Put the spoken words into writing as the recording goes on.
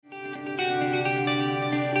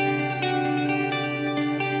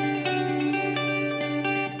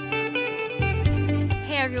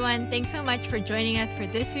everyone. Thanks so much for joining us for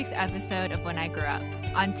this week's episode of When I Grew Up.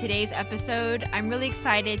 On today's episode, I'm really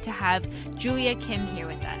excited to have Julia Kim here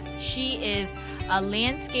with us. She is a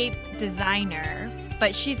landscape designer,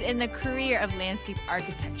 but she's in the career of landscape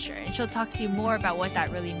architecture, and she'll talk to you more about what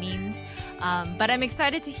that really means. But I'm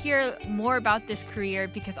excited to hear more about this career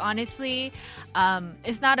because honestly,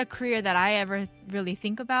 it's not a career that I ever really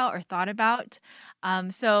think about or thought about.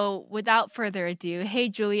 So without further ado, hey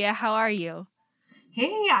Julia, how are you?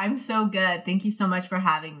 Hey, I'm so good. Thank you so much for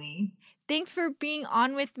having me. Thanks for being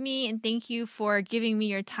on with me, and thank you for giving me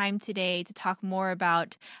your time today to talk more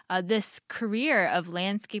about this career of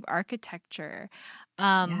landscape architecture.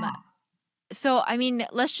 Yeah. So,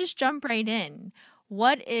 let's just jump right in.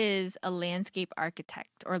 What is a landscape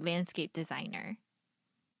architect or landscape designer?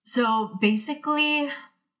 So basically,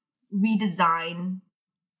 we design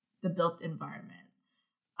the built environment.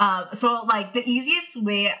 So the easiest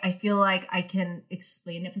way I feel like I can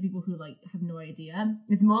explain it for people who have no idea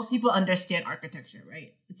is most people understand architecture,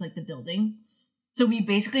 right? It's like the building. So we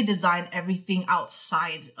basically design everything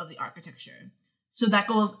outside of the architecture. So that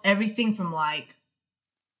goes everything from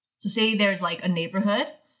so say there's a neighborhood,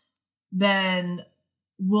 then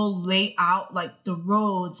we'll lay out the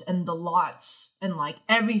roads and the lots and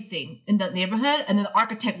everything in that neighborhood, and then the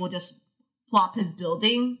architect will just plop his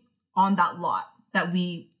building on that lot that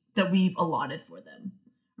we've allotted for them,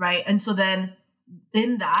 right? And so then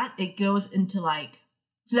in that it goes into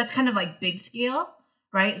so that's kind of big scale,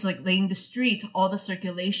 right? So laying the streets, all the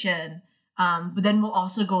circulation, but then we'll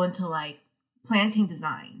also go into planting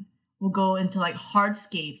design. We'll go into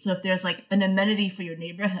hardscape. So if there's an amenity for your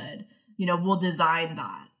neighborhood, we'll design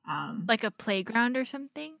that. Like a playground or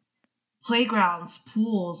something? Playgrounds,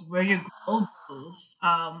 pools, where your grill goes,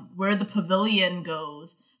 where the pavilion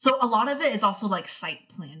goes. So a lot of it is also site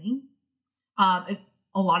planning.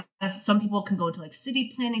 Some people can go into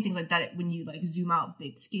city planning, things like that when you zoom out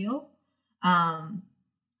big scale. But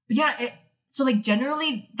yeah,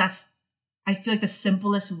 generally that's, I feel the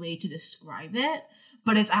simplest way to describe it.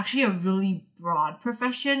 But it's actually a really broad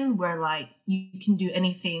profession where you can do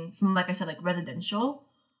anything from I said residential.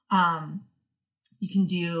 You can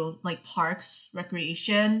do parks,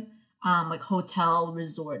 recreation, hotel,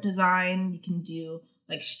 resort design. You can do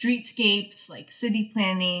streetscapes, city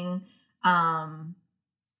planning,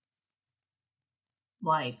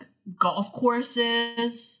 golf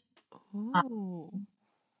courses.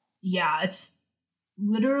 Yeah, it's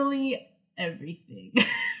literally everything.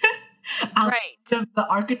 Right. The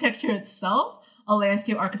architecture itself, a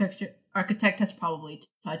landscape architect has probably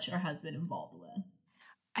touched or has been involved with.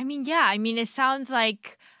 It sounds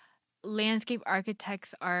like landscape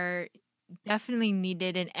architects are definitely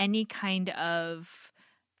needed in any kind of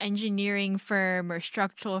engineering firm or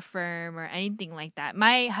structural firm or anything like that.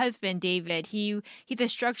 My husband, David, he's a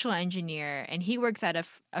structural engineer and he works at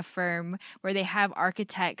a firm where they have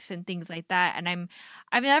architects and things like that. And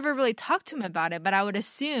I've never really talked to him about it, but I would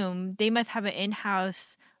assume they must have an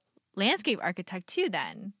in-house landscape architect too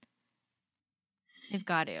then. They've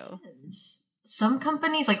got to. Some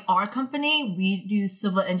companies, like our company, we do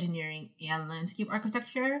civil engineering and landscape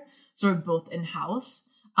architecture. So we're both in-house.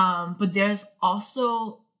 But there's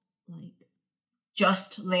also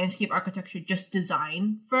just landscape architecture, just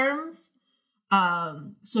design firms.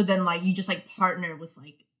 So then you just partner with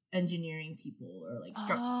engineering people or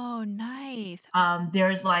structure. Oh, nice.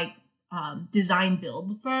 There's design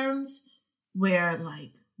build firms where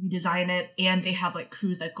you design it and they have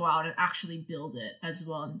crews that go out and actually build it as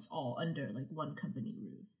well, and it's all under one company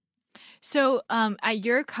roof. So at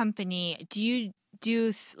your company, do you do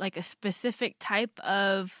a specific type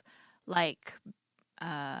of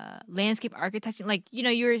landscape architecture?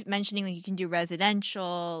 You were mentioning you can do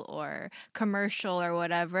residential or commercial or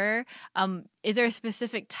whatever. Is there a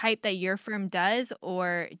specific type that your firm does,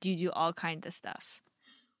 or do you do all kinds of stuff?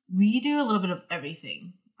 We do a little bit of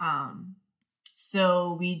everything.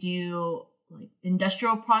 So we do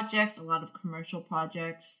industrial projects, a lot of commercial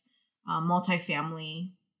projects,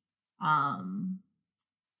 multifamily,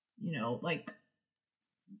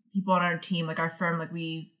 people on our team, our firm,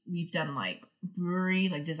 we've done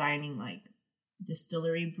breweries, designing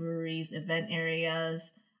distillery breweries, event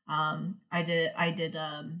areas. I did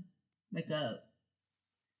a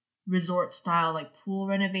resort style pool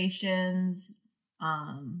renovations.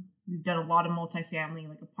 We've done a lot of multifamily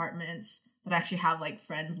apartments that actually have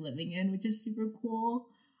friends living in, which is super cool.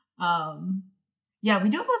 Yeah, we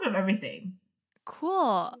do a little bit of everything.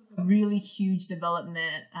 Cool. Really huge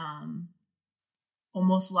development,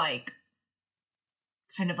 almost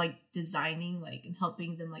kind of designing and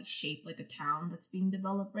helping them shape a town that's being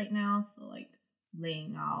developed right now. So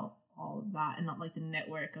laying out all of that, and not like the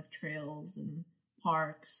network of trails and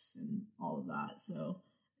parks and all of that. So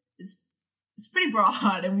it's pretty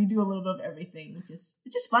broad, and we do a little bit of everything, which is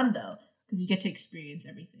fun though, because you get to experience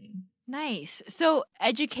everything. Nice. So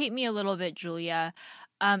educate me a little bit, Julia.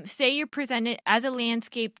 Say you're presented as a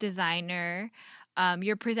landscape designer,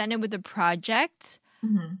 you're presented with a project.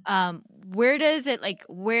 Mm-hmm. Where does it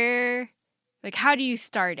how do you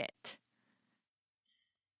start it?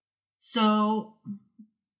 So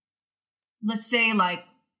let's say like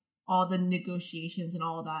all the negotiations and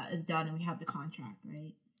all of that is done and we have the contract,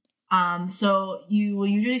 right? So you will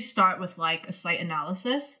usually start with like a site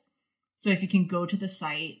analysis. So if you can go to the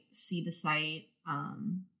site, see the site,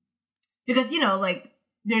 because like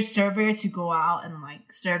there's surveyors who go out and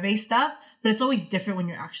like survey stuff, but it's always different when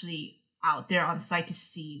you're actually out there on site to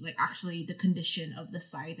see like actually the condition of the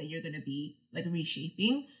site that you're going to be like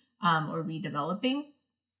reshaping or redeveloping.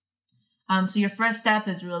 So your first step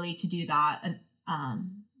is really to do that and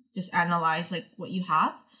just analyze like what you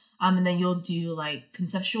have. And then you'll do like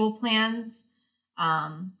conceptual plans.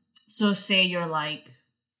 So say you're like,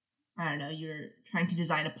 I don't know, you're trying to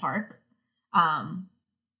design a park.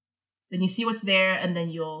 Then you see what's there, and then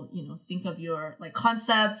you'll, think of your like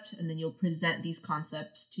concept, and then you'll present these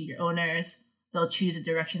concepts to your owners. They'll choose the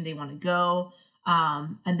direction they want to go.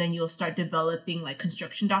 And then you'll start developing like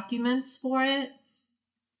construction documents for it.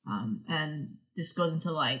 And this goes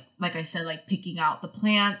into like I said, like picking out the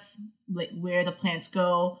plants, like where the plants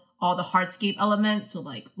go, all the hardscape elements. So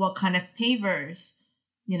like what kind of pavers,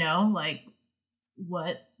 like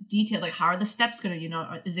what detail, like how are the steps going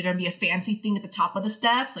to, is there going to be a fancy thing at the top of the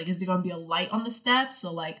steps? Like, is there going to be a light on the steps?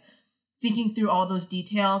 So like thinking through all those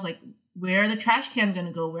details, like where are the trash cans going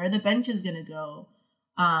to go? Where are the benches going to go?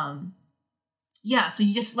 So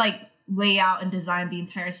you just like lay out and design the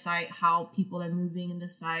entire site, how people are moving in the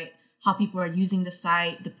site, how people are using the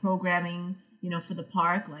site, the programming, for the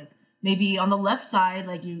park. Like maybe on the left side,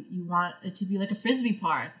 like you want it to be like a Frisbee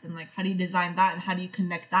park. Then like, how do you design that? And how do you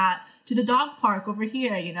connect that to the dog park over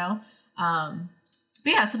here,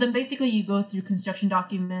 so then basically you go through construction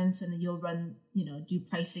documents, and then you'll run, do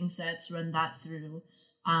pricing sets, run that through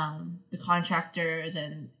the contractors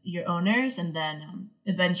and your owners. And then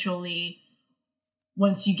eventually,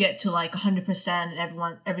 once you get to like 100%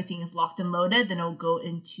 and everything is locked and loaded, then it'll go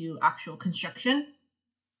into actual construction.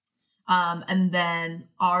 And then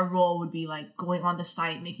our role would be like going on the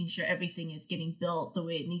site, making sure everything is getting built the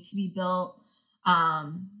way it needs to be built.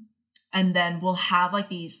 And then we'll have like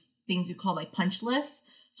these things we call like punch lists.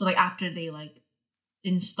 So like after they like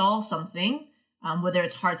install something, whether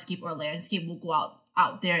it's hardscape or landscape, we'll go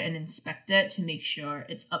out there and inspect it to make sure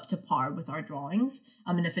it's up to par with our drawings.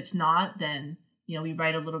 And if it's not, then we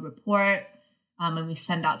write a little report, and we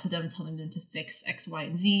send out to them telling them to fix X, Y,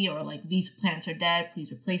 and Z, or like these plants are dead,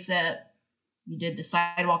 please replace it. You did the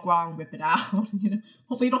sidewalk wrong, rip it out.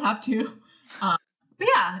 Hopefully you don't have to. But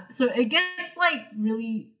yeah, so it gets like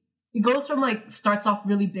really. It goes from like starts off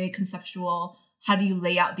really big conceptual. How do you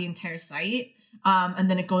lay out the entire site? And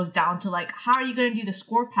then it goes down to like, how are you going to do the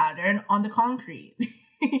score pattern on the concrete?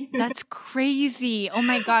 That's crazy. Oh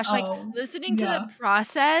my gosh. Like listening to the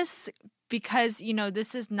process, because,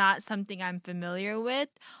 this is not something I'm familiar with.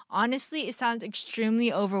 Honestly, it sounds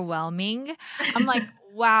extremely overwhelming. I'm like,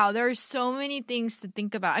 wow, there are so many things to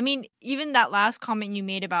think about. I mean, even that last comment you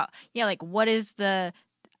made about, like what is the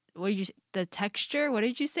texture? What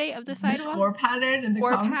did you say of the sidewalk? The score pattern and the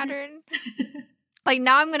score pattern. Like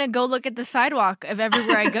now I'm going to go look at the sidewalk of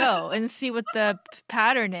everywhere I go and see what the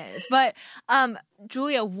pattern is. But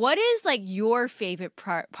Julia, what is like your favorite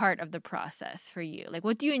part of the process for you? Like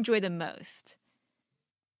what do you enjoy the most?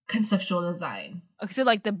 Conceptual design. Okay, so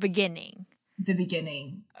like the beginning. The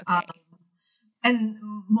beginning. Okay. And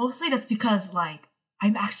mostly that's because like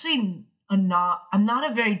I'm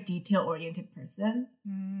not a very detail oriented person.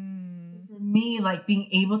 For me, like being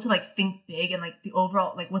able to like think big and like the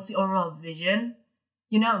overall, like what's the overall vision,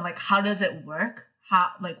 and like how does it work?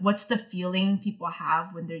 How, like what's the feeling people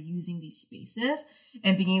have when they're using these spaces,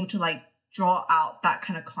 and being able to like draw out that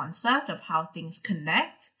kind of concept of how things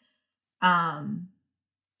connect. I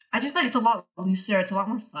just think it's a lot looser. It's a lot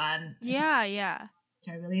more fun. Yeah.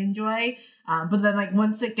 Which I really enjoy. But then like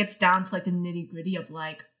once it gets down to like the nitty gritty of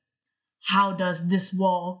like, how does this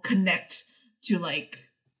wall connect to like,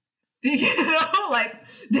 like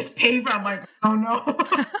this paver? I'm like, oh no.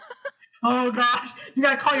 Oh gosh, you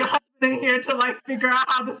gotta call your husband in here to like figure out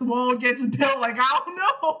how this wall gets built. Like, I don't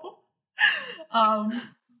know.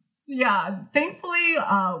 So yeah, thankfully,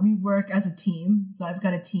 we work as a team. So I've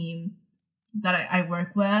got a team that I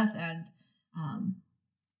work with, and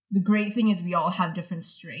the great thing is we all have different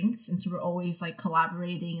strengths, and so we're always like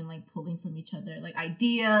collaborating and like pulling from each other like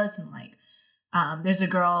ideas. And like there's a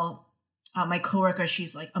girl, my coworker,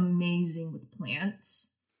 she's like amazing with plants,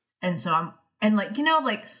 and so like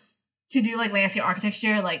like to do like landscape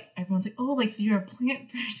architecture, like everyone's like, oh, like so you're a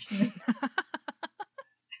plant person.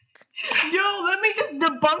 Yo, let me just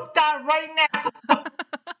debunk that right now.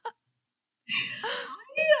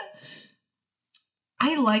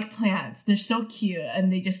 I like plants. They're so cute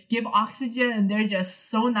and they just give oxygen and they're just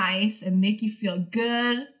so nice and make you feel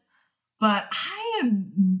good. But I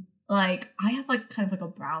have like kind of like a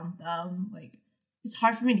brown thumb. Like it's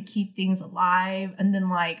hard for me to keep things alive. And then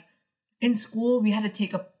like in school, we had to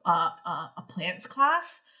take a plants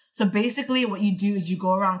class. So basically what you do is you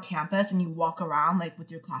go around campus and you walk around like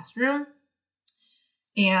with your classroom,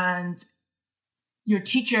 and your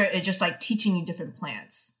teacher is just like teaching you different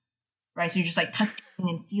plants, right? So you're just like touching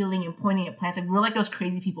and feeling and pointing at plants. Like we're like those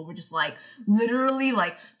crazy people. We're just like literally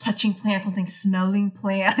like touching plants, something smelling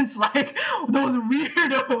plants, like those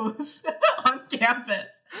weirdos on campus.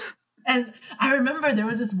 And I remember there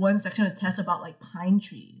was this one section of test about like pine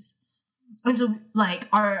trees. And so like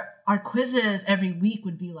our quizzes every week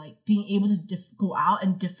would be like being able to go out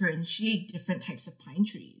and differentiate different types of pine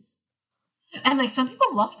trees. And like some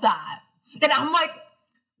people love that. And I'm like,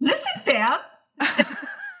 listen, fam,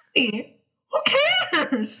 who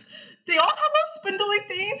cares? They all have those spindly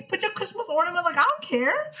things. Put your Christmas ornament, like, I don't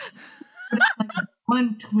care. But it's like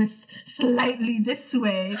one twist slightly this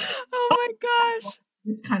way. Oh my gosh.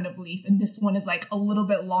 This kind of leaf. And this one is like a little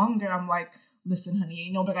bit longer. I'm like, listen,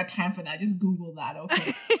 honey, nobody got time for that. Just Google that,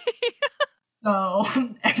 okay? So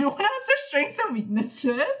everyone has their strengths and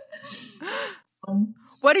weaknesses.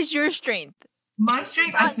 What is your strength? My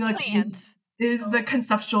strength, I feel like, is the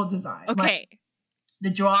conceptual design. Okay. Like, the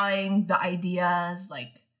drawing, the ideas,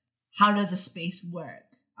 like how does a space work?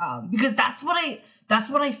 Because that's what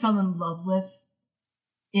I fell in love with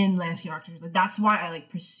in landscape architecture. Like, that's why I like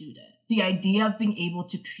pursued it. The idea of being able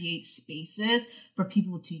to create spaces for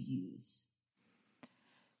people to use.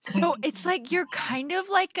 So it's like you're kind of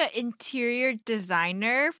like an interior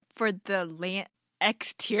designer for the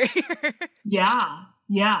exterior. Yeah.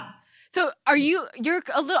 So are you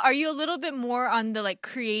a little bit more on the like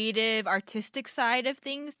creative, artistic side of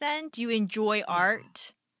things then? Do you enjoy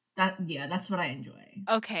art? That's what I enjoy.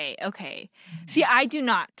 Okay. Mm-hmm. See, I do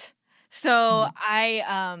not. So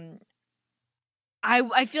I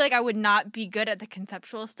feel like I would not be good at the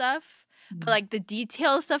conceptual stuff. But like the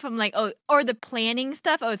detail stuff, I'm like, oh, or the planning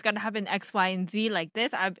stuff, it's got to happen X, Y, and Z like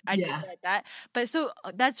this. I do like that. But so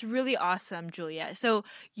that's really awesome, Julia. So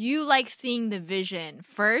you like seeing the vision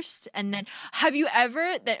first, and then have you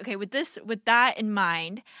ever with that in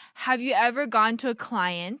mind, have you ever gone to a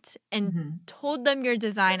client and told them your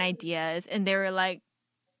design ideas, and they were like,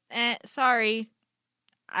 sorry,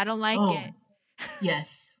 I don't like it.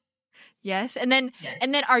 Yes. Yes. And then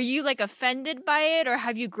are you like offended by it, or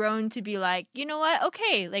have you grown to be like, you know what?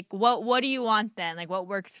 Okay. Like what do you want then? Like what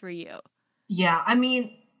works for you? Yeah. I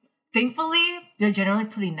mean, thankfully they're generally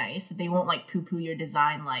pretty nice. They won't like poo-poo your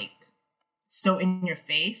design like so in your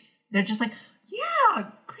face. They're just like,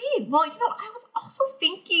 yeah, great. Well, I was also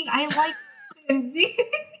thinking I like Z,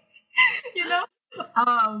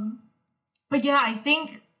 but yeah, I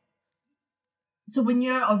think so when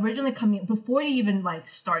you're originally coming, before you even like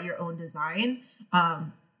start your own design,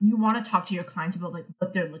 you want to talk to your clients about like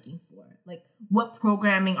what they're looking for. Like what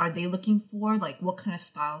programming are they looking for? Like what kind of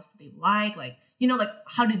styles do they like? Like, like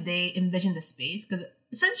how do they envision the space? Because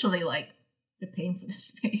essentially like they're paying for the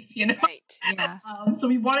space, Right. Yeah. So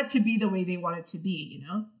we want it to be the way they want it to be,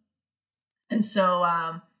 And so,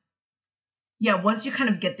 once you kind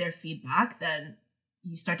of get their feedback, then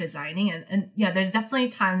you start designing. And there's definitely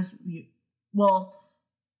times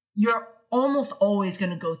you're almost always going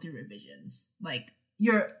to go through revisions.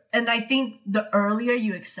 And I think the earlier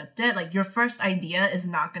you accept it, like your first idea is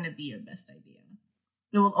not going to be your best idea.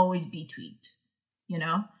 It will always be tweaked,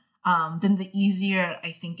 then the easier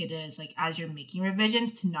I think it is, like as you're making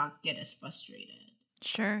revisions, to not get as frustrated.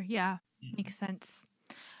 Sure. Yeah. Makes sense.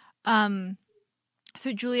 So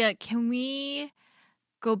Julia, can we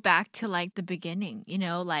go back to like the beginning,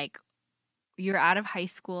 like you're out of high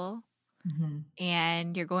school,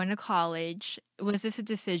 and you're going to college. Was this a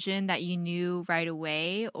decision that you knew right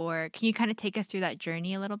away, or can you kind of take us through that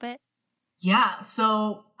journey a little bit? Yeah.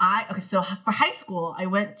 So for high school, I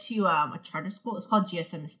went to a charter school. It's called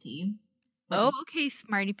GSMST. Oh, okay,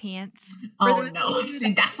 smarty pants. Oh no,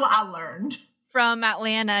 see, that's what I learned from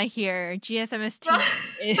Atlanta here.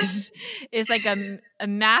 GSMST is like a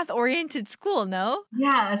math oriented school, no?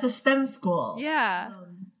 Yeah, it's a STEM school. Yeah.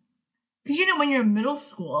 because when you're in middle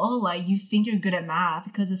school, like you think you're good at math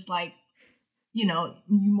because it's like, you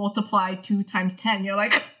multiply 2 times 10, you're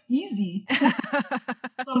like, easy.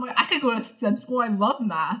 So I'm like, I could go to STEM school. I love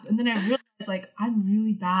math. And then I realized, like, I'm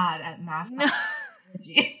really bad at math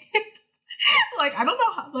technology. Like, I don't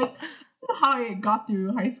know how I got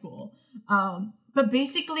through high school. But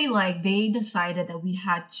basically, like, they decided that we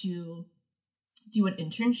had to do an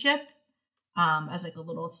internship as like a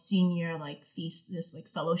little senior like thesis, like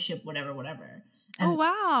fellowship, whatever. And Oh,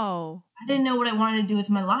 wow. I didn't know what I wanted to do with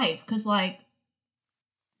my life because like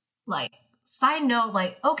side note,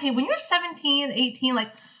 like, okay, when you're 17, 18, like,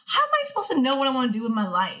 how am I supposed to know what I want to do with my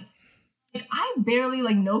life? Like, I barely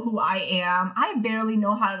like know who I am. I barely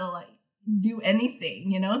know how to like do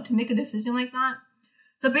anything, to make a decision like that.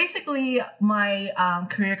 So basically, my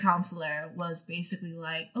career counselor was basically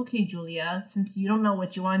like, okay, Julia, since you don't know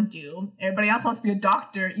what you want to do, everybody else wants to be a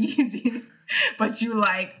doctor, easy. But you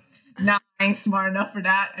like, nah, I ain't smart enough for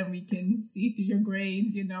that, and we can see through your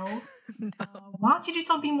grades, No. why don't you do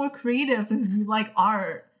something more creative since you like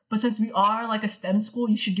art? But since we are like a STEM school,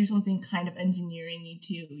 you should do something kind of engineering-y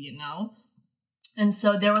too, And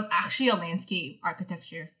so there was actually a landscape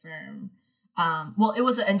architecture firm. Well, it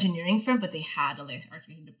was an engineering firm, but they had a landscape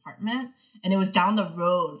architecture department, and it was down the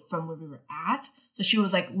road from where we were at. So she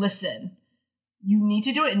was like, listen, you need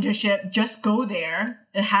to do an internship. Just go there.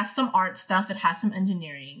 It has some art stuff. It has some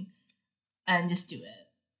engineering, and just do it.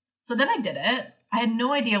 So then I did it. I had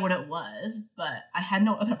no idea what it was, but I had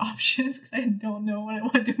no other options because I don't know what I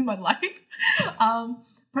want to do in my life.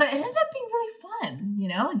 But it ended up being really fun,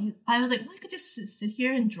 I was like, well, I could just sit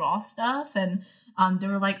here and draw stuff. And they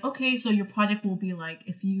were like, okay, so your project will be like,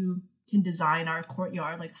 if you can design our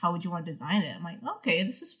courtyard, like, how would you want to design it? I'm like, okay,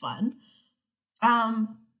 this is fun.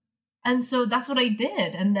 And so that's what I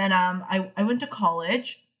did. And then I went to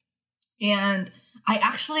college, and I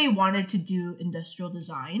actually wanted to do industrial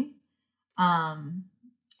design. And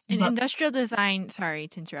industrial design, sorry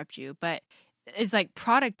to interrupt you, but it's like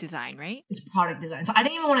product design, right? It's product design. So I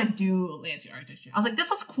didn't even want to do landscape architecture. I was like, this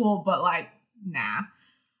was cool, but like, nah.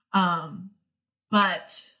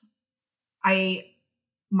 But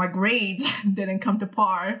my grades didn't come to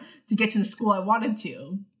par to get to the school I wanted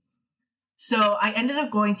to. So I ended up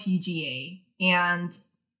going to UGA, and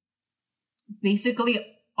basically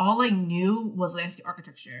all I knew was landscape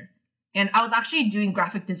architecture. And I was actually doing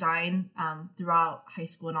graphic design throughout high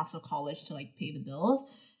school and also college to like pay the bills.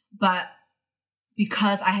 But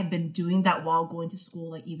because I had been doing that while going to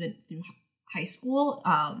school, like even through high school,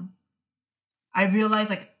 I realized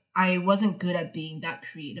like I wasn't good at being that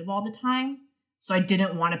creative all the time. So I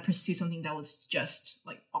didn't want to pursue something that was just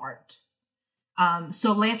like art.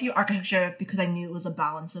 So landscape architecture, because I knew it was a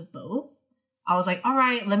balance of both, I was like, all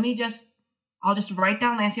right, I'll just write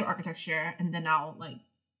down landscape architecture, and then I'll like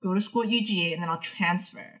go to school at UGA, and then I'll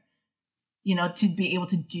transfer, to be able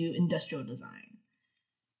to do industrial design.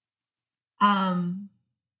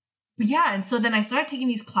 But yeah, and so then I started taking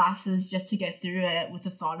these classes just to get through it with the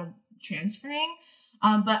thought of transferring.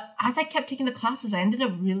 But as I kept taking the classes, I ended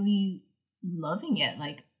up really loving it.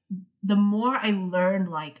 Like, the more I learned,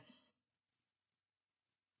 like,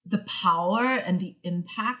 the power and the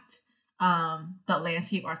impact that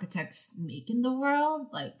landscape architects make in the world,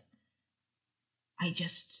 like, I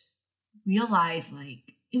just realized,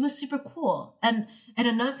 like, it was super cool. And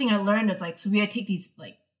another thing I learned is, like, so we had to take these,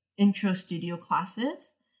 like, intro studio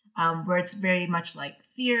classes where it's very much like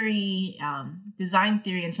theory, design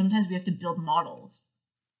theory, and sometimes we have to build models.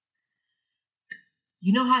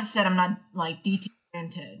 You know how I said I'm not like detail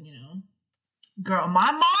oriented, Girl,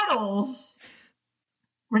 my models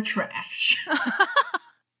were trash.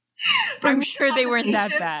 I'm sure they weren't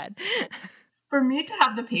that bad. For me to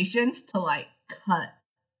have the patience to like cut,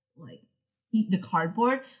 like eat the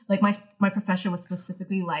cardboard, like my professor was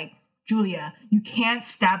specifically like, Julia, you can't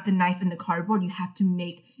stab the knife in the cardboard. You have to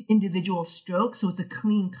make individual strokes so it's a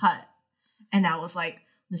clean cut. And I was like,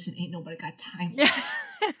 listen, ain't nobody got time.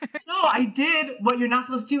 So I did what you're not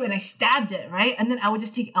supposed to do, and I stabbed it, right? And then I would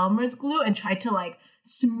just take Elmer's glue and try to like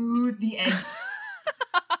smooth the edge.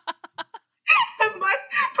 And my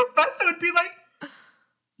professor would be like,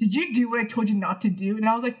 did you do what I told you not to do? And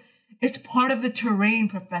I was like, it's part of the terrain,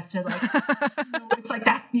 professor. Like, it's like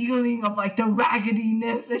that feeling of like the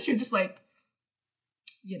raggediness. And she was just like,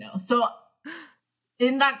 So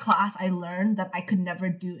in that class, I learned that I could never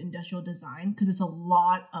do industrial design because it's a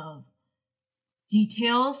lot of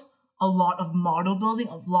details, a lot of model building,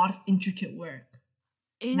 a lot of intricate work.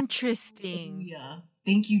 Interesting. Yeah.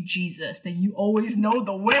 Thank you, Jesus, that you always know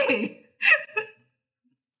the way.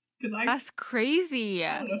 That's crazy.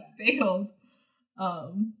 I would have failed.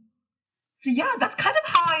 So yeah, that's kind of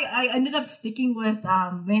how I I ended up sticking with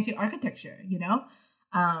landscape architecture, you know?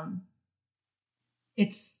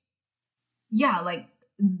 It's, yeah, like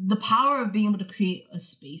the power of being able to create a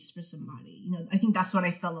space for somebody, you know, I think that's what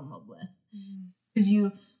I fell in love with. Because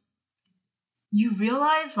you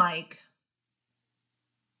realize like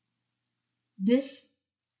this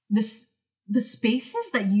the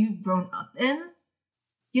spaces that you've grown up in,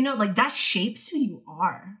 you know, like that shapes who you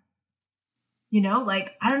are. You know,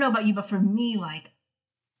 like I don't know about you, but for me, like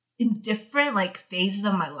in different like phases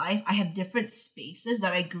of my life, I have different spaces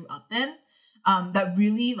that I grew up in that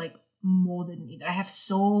really like molded me, that I have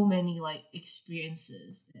so many like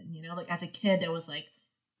experiences. And you know, like as a kid there was like,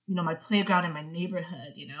 you know, my playground in my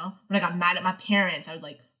neighborhood, you know, when I got mad at my parents I would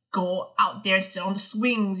like go out there and sit on the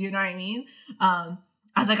swings, you know what I mean?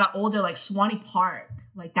 As I got older, like Swanee Park,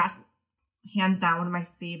 like that's hands down one of my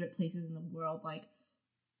favorite places in the world. Like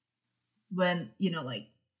when, you know, like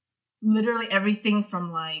literally everything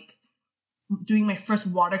from like doing my first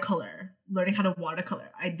watercolor, learning how to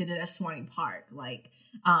watercolor, I did it at Swanee Park. Like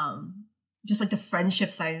just like the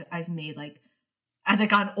friendships I've made, like as I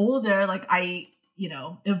got older, like I, you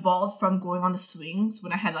know, evolved from going on the swings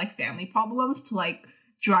when I had like family problems to like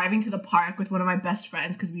driving to the park with one of my best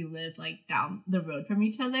friends because we live like down the road from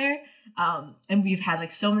each other. And we've had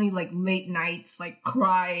like so many like late nights, like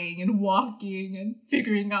crying and walking and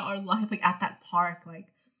figuring out our life like at that park. Like,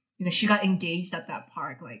 you know, she got engaged at that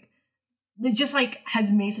park. Like it just like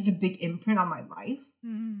has made such a big imprint on my life.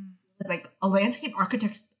 It's like a landscape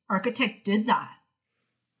architect did that,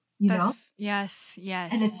 you know? Yes.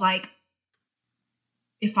 And it's like,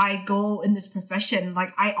 if I go in this profession,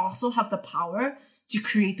 like I also have the power to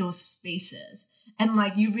create those spaces. And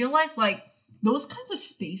like you realize like those kinds of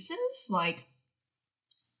spaces, like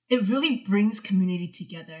it really brings community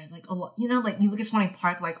together. Like a lot, you know, like you look at Swanee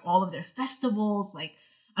Park, like all of their festivals, like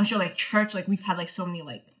I'm sure like church, like we've had like so many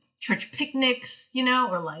like church picnics, you know,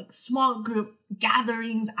 or like small group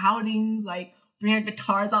gatherings, outings, like bring our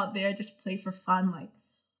guitars out there, just play for fun. Like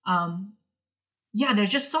yeah,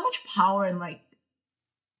 there's just so much power in like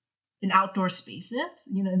in outdoor spaces,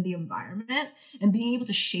 you know, in the environment, and being able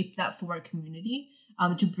to shape that for our community,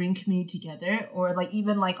 to bring community together, or like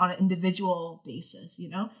even like on an individual basis, you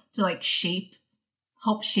know, to like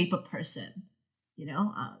help shape a person, you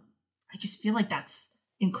know. I just feel like that's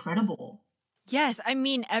incredible. Yes, I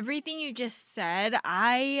mean everything you just said,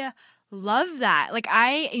 I love that. Like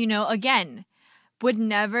I, you know, again, would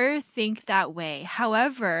never think that way.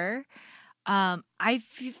 However,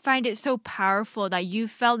 find it so powerful that you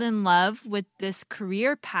fell in love with this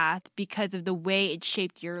career path because of the way it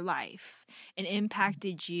shaped your life and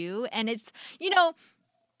impacted you. And it's, you know,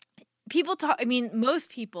 people talk, I mean, most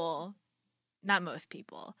people, not most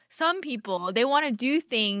people, some people, they want to do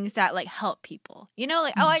things that like help people, you know,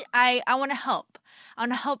 like, oh, I want to help. I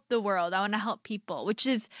want to help the world. I want to help people, which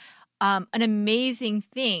is an amazing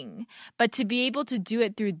thing. But to be able to do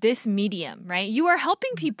it through this medium, right? You are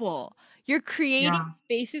helping people. You're creating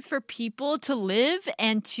spaces for people to live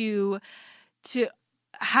and to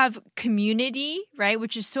have community, right?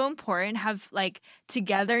 Which is so important. Have like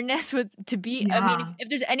togetherness with to be. I mean, if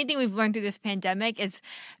there's anything we've learned through this pandemic, is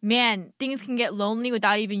man, things can get lonely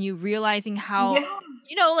without even you realizing how.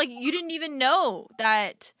 You know, like you didn't even know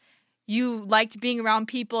that you liked being around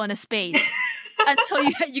people in a space. Until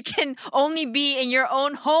you can only be in your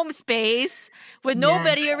own home space with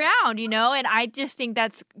nobody around, you know? And I just think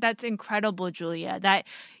that's incredible, Julia. That,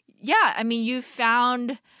 yeah, I mean, you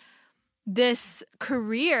found this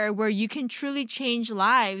career where you can truly change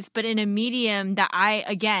lives, but in a medium that I,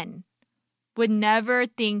 again, would never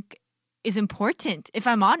think is important, if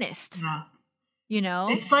I'm honest. Yeah. You know?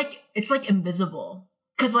 It's like invisible.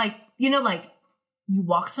 Because like, you know, like you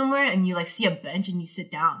walk somewhere and you like see a bench and you sit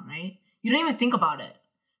down, right? You don't even think about it.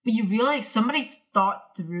 But you realize somebody's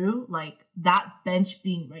thought through like that bench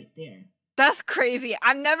being right there. That's crazy.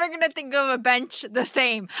 I'm never going to think of a bench the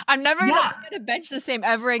same. I'm never going to look at a bench the same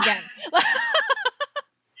ever again.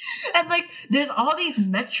 And like there's all these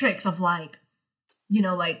metrics of like, you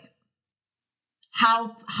know, like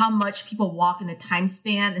how much people walk in a time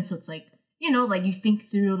span. And so it's like, you know, like you think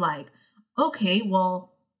through like, okay,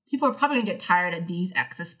 well, people are probably going to get tired at these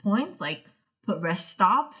access points. Like, put rest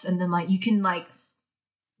stops, and then like you can like,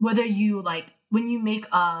 whether you like when you make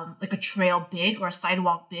like a trail big or a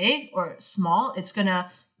sidewalk big or small, it's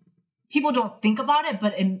gonna, people don't think about it,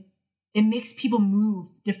 but it makes people move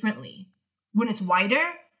differently. When it's wider,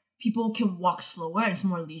 people can walk slower and it's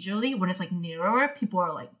more leisurely. When it's like narrower, people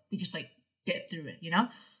are like, they just like get through it, you know?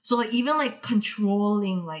 So like even like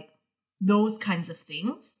controlling like those kinds of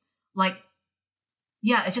things, like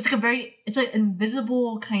yeah, it's just like it's an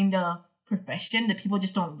invisible kind of profession that people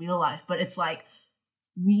just don't realize. But it's like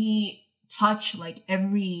we touch like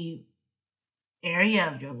every area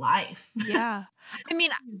of your life. Yeah. I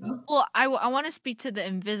mean, You know? well, I want to speak to the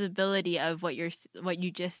invisibility of what what you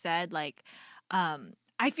just said. Like,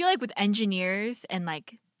 I feel like with engineers and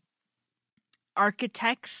like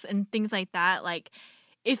architects and things like that, like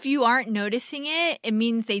if you aren't noticing it, it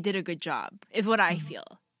means they did a good job, is what I Mhm.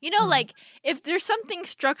 feel. You know, Mhm. like if there's something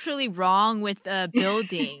structurally wrong with a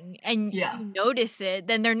building and Yeah. you notice it,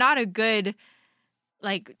 then they're not a good,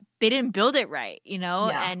 like they didn't build it right, you know?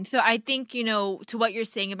 Yeah. And so I think, you know, to what you're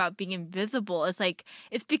saying about being invisible, it's like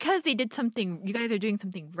it's because they did something, you guys are doing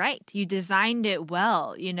something right. You designed it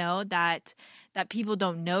well, you know, that people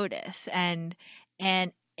don't notice. And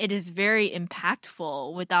it is very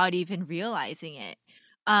impactful without even realizing it.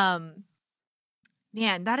 Um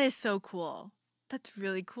Man, that is so cool. That's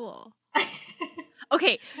really cool.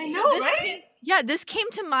 Okay, I so know, right? this came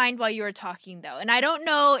to mind while you were talking though. And I don't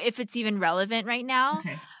know if it's even relevant right now,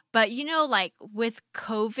 Okay. but you know, like with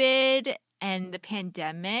COVID and the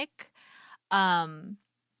pandemic, um,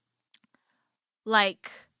 like,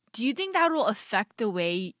 do you think that will affect the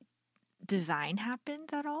way design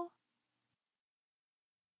happens at all?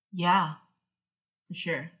 Yeah, for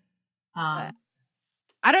sure. But Um,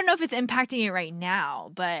 I don't know if it's impacting it right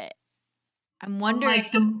now, but I'm on wondering.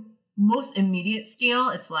 like the most immediate scale,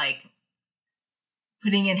 it's like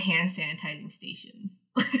putting in hand sanitizing stations.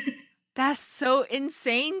 That's so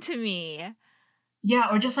insane to me. Yeah,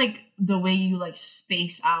 or just like the way you like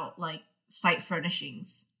space out like site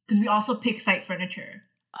furnishings. Because we also pick site furniture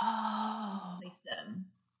and Oh. place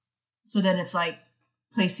them. So then it's like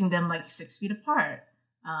placing them like 6 feet apart.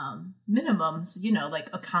 Minimum. So like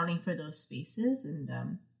accounting for those spaces.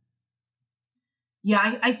 And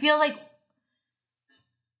yeah, I feel like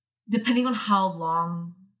depending on how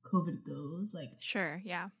long COVID goes, like Sure,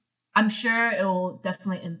 yeah. I'm sure it will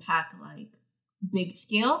definitely impact like big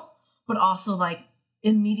scale, but also like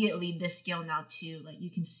immediately this scale now too. Like you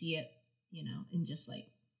can see it, in just like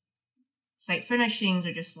site furnishings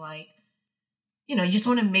or just like, you just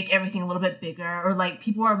want to make everything a little bit bigger, or like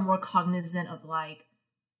people are more cognizant of like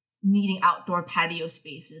needing outdoor patio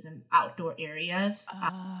spaces and outdoor areas.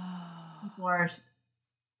 Oh. People are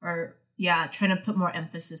yeah, trying to put more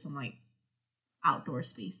emphasis on like outdoor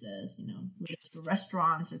spaces, whether it's for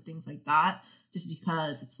restaurants or things like that, just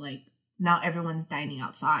because it's like now everyone's dining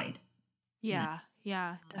outside, Yeah,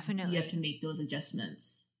 yeah, so you have to definitely. make those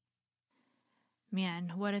adjustments.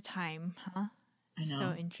 Man, what a time, huh? I So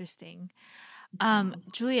know. interesting. It's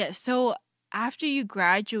wild. Julia, so after you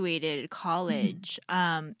graduated Mhm. college,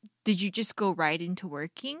 did you just go right into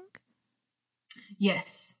working?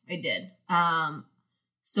 Yes, I did.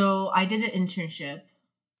 So I did an internship.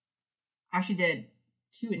 I actually did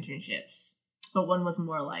two internships, but one was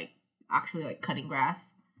more like actually like cutting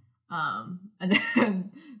grass. And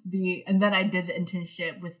then and then I did the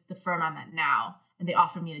internship with the firm I'm at now, and they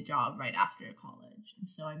offered me a job right after college, and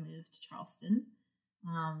so I moved to Charleston,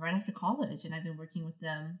 right after college, and I've been working with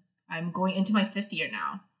them. I'm going into my 5th year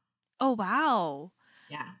now. Oh, wow.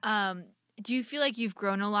 Yeah, Um, do you feel like you've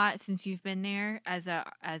grown a lot since you've been there as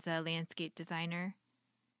a landscape designer?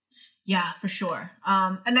 yeah, for sure.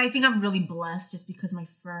 And I think I'm really blessed just because my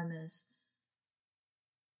firm is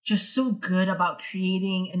just so good about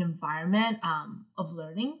creating an environment of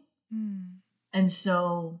learning, Hmm. and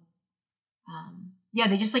so yeah,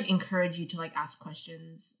 they just like encourage you to like ask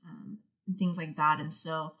questions, and things like that, and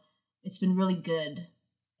so it's been really good.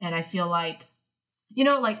 And I feel like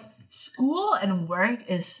like school and work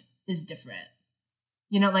is different.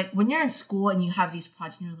 Like when you're in school and you have these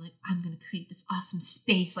projects, you're like, I'm gonna create this awesome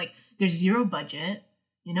space. Like there's zero budget.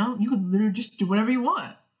 You could literally just do whatever you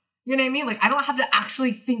want. You know what I mean? Like I don't have to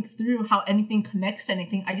actually think through how anything connects to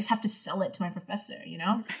anything. I just have to sell it to my professor.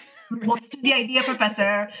 Well, this is the idea,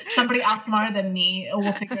 professor. Somebody else smarter than me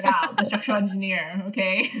will figure it out. The structural engineer,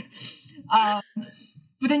 okay? um,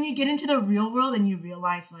 but then you get into the real world and you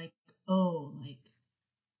realize, like, oh, like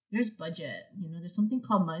there's budget. There's something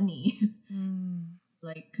called money. Hmm.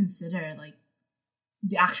 Like consider like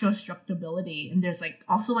the actual structurability, and there's like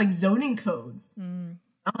also like zoning codes. Hmm.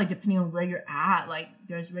 Like depending on where you're at, like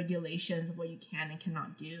there's regulations of what you can and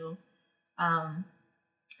cannot do. Um,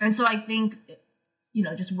 and so I think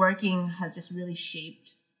just working has just really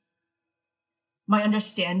shaped my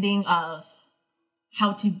understanding of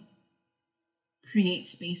how to create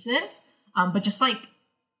spaces, but just like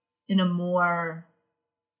in a more,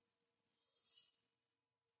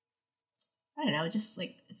 I don't know, just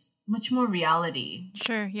like it's much more reality,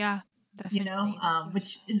 Sure, yeah, definitely.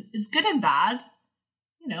 which is good and bad,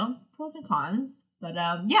 pros and cons. But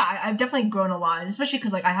yeah, I've definitely grown a lot, especially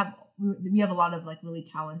because like I have we have a lot of like really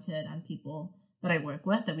talented people that I work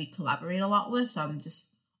with that we collaborate a lot with. So I'm just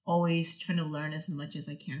always trying to learn as much as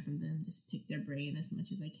I can from them, just pick their brain as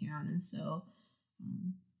much as I can. And so,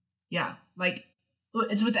 yeah, like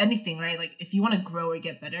it's with anything, right? Like if you want to grow or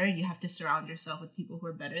get better, you have to surround yourself with people who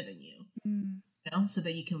are better than you, you know, so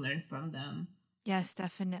that you can learn from them. Yes,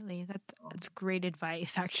 definitely. That's great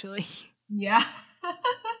advice, actually. Yeah.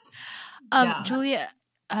 Yeah. Julia,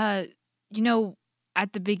 you know,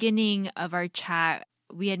 at the beginning of our chat,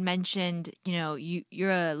 we had mentioned,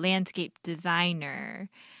 you're a landscape designer.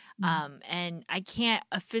 And I can't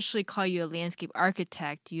officially call you a landscape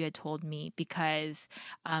architect, you had told me, because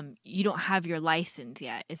you don't have your license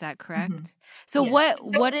yet. Is that correct? So Yes.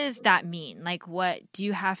 what does that mean? Like, what do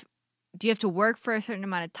you have to work for a certain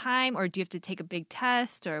amount of time, or do you have to take a big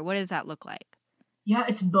test, or what does that look like? Yeah,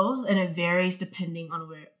 it's both, and it varies depending on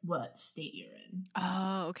what state you're in.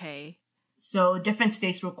 Oh, okay. So different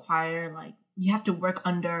states require like you have to work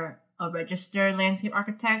under a registered landscape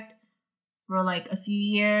architect for like a few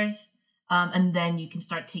years, and then you can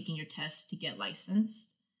start taking your tests to get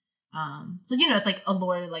licensed. So it's like a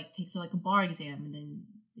lawyer like takes like a bar exam, and then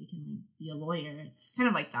they can like, be a lawyer. It's kind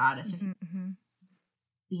of like that. It's just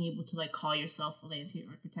being able to like call yourself a landscape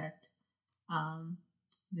architect.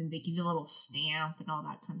 Then they give you a little stamp and all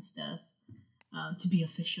that kind of stuff to be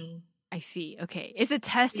official. I see. Okay. Is the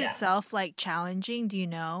test itself like challenging? Do you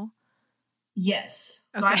know? Yes.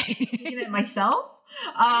 So Okay. I haven't taken it myself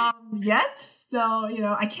yet. So,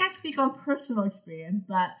 I can't speak on personal experience,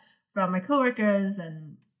 but from my coworkers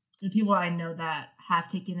and the people I know that have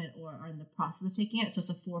taken it or are in the process of taking it. So it's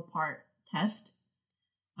a 4-part test.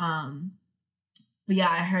 But yeah,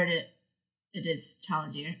 I heard it is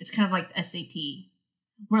challenging. It's kind of like the SAT,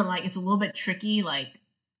 where like it's a little bit tricky, like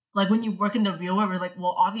when you work in the real world, we're like,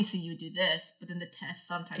 well, obviously you do this, but then the test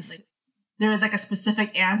sometimes like there is like a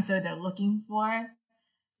specific answer they're looking for,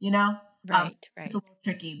 Right. It's a little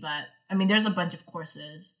tricky, but I mean, there's a bunch of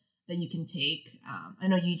courses that you can take. I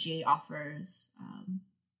know UGA offers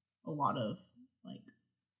a lot of like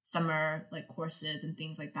summer like courses and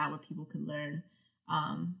things like that where people can learn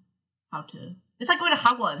how to. It's like going to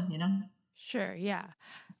Hagwon, Sure. Yeah.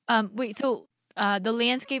 Wait. So, the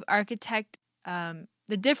landscape architect,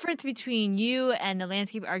 the difference between you and the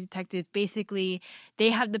landscape architect is basically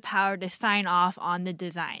they have the power to sign off on the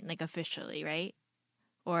design, like officially, right?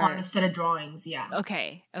 Or on a set of drawings, yeah.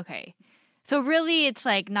 Okay. So really, it's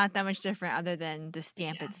like not that much different other than the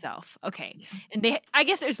stamp itself. Okay. Yeah. And I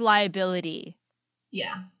guess there's liability.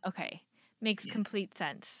 Yeah. Okay. Makes complete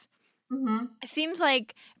sense. It seems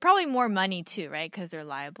like probably more money too, right? Because they're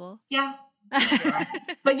liable. Yeah. Sure.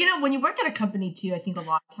 But when you work at a company too, I think a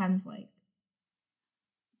lot of times like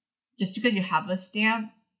just because you have a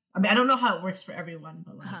stamp, I mean, I don't know how it works for everyone,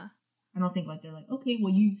 but like I don't think like they're like, okay,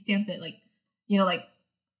 well you stamp it, like like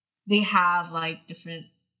they have like different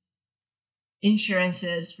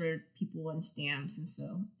insurances for people and stamps, and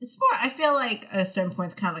so it's more. I feel like at a certain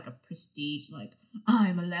point, it's kind of like a prestige, like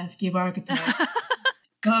I'm a landscape architect.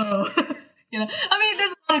 Oh, I mean,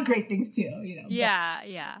 there's a lot of great things too, Yeah.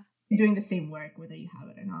 You're doing the same work whether you have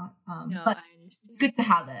it or not. No, but it's good to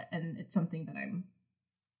have it, and it's something that I'm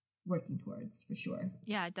working towards for sure.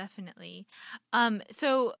 Yeah, definitely.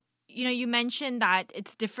 So you mentioned that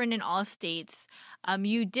it's different in all states.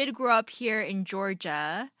 You did grow up here in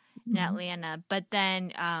Georgia, in Atlanta, but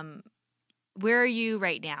then where are you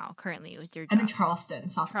right now currently with your job? I'm in Charleston,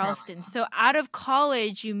 South Carolina. So out of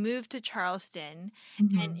college, you moved to Charleston,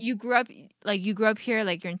 and you grew up here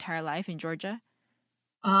like your entire life in Georgia?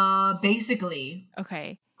 Basically.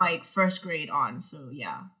 Okay. Like first grade on, so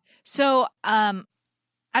yeah. So,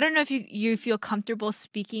 I don't know if you feel comfortable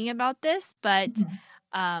speaking about this, but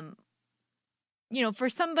for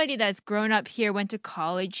somebody that's grown up here, went to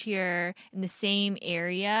college here in the same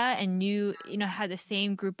area, and you had the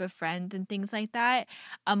same group of friends and things like that,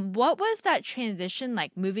 what was that transition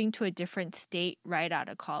like, moving to a different state right out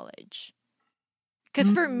of college?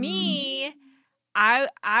 Because for me,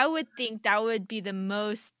 I would think that would be the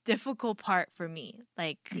most difficult part for me.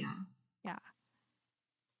 Like, yeah.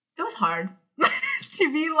 It was hard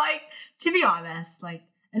to be honest, like,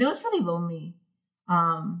 and it was really lonely.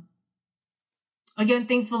 Again,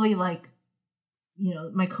 thankfully, like,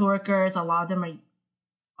 my coworkers, a lot of them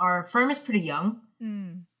our firm is pretty young,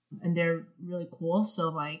 and they're really cool. So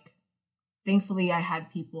like, thankfully I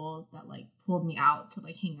had people that like pulled me out to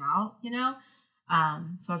like hang out,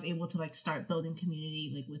 so I was able to like start building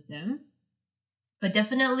community like with them. But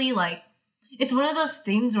definitely like, it's one of those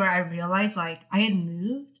things where I realized like I had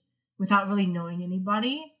moved without really knowing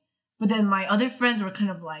anybody, but then my other friends were kind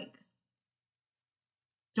of like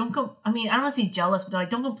don't go. I mean, I don't want to say jealous, but like,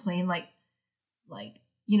 don't complain. Like,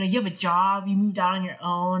 you know, you have a job, you moved out on your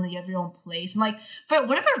own, you have your own place, and like for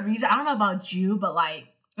whatever reason, I don't know about you, but like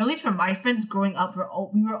at least for my friends growing up,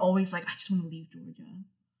 we were always like, I just want to leave Georgia,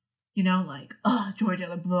 you know, like Georgia,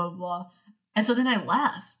 like blah blah blah, and so then I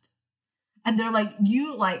left, and they're like,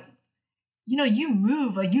 you like, you know, you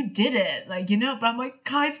moved, like you did it, like you know, but I'm like,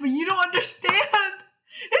 guys, but you don't understand,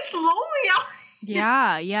 it's lonely out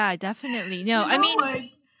Yeah, definitely. No, here, you I know, mean,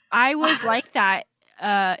 like. I was like that,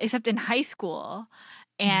 except in high school.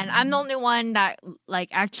 And I'm the Mhm. only one that like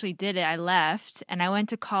actually did it. I left and I went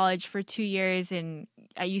to college for 2 years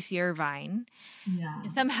at UC Irvine. Yeah,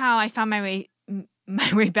 And somehow I found my way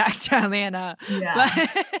my way back to Atlanta.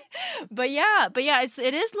 But yeah, but yeah,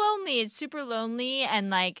 it is lonely. It's super lonely and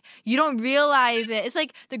like you don't realize it. It's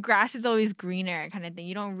like the grass is always greener kind of thing.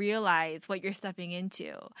 You don't realize what you're stepping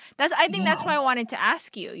into. I think that's yeah. why I wanted to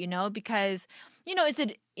ask you, because is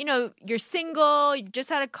it, you're single, you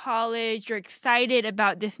just out of college, you're excited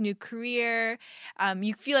about this new career,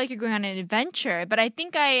 you feel like you're going on an adventure. But I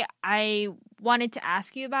think I wanted to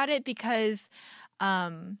ask you about it because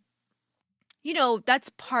um that's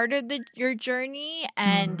part of your journey,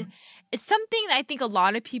 and Mhm. it's something that I think a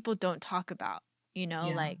lot of people don't talk about,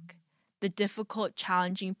 Yeah, like the difficult,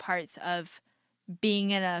 challenging parts of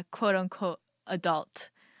being in a quote unquote adult.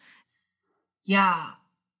 yeah.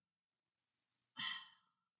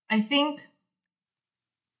 I think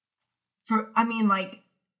I mean, like,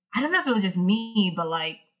 I don't know if it was just me, but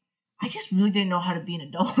like, I just really didn't know how to be an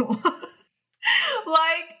adult.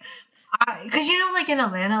 Like, because you know, like in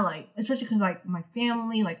Atlanta, like, especially because like my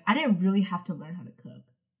family, like, I didn't really have to learn how to cook.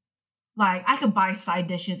 Like, I could buy side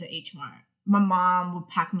dishes at H Mart. My mom would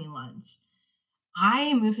pack me lunch.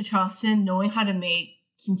 I moved to Charleston knowing how to make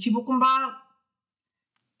kimchi bokkeumbap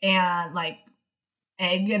and like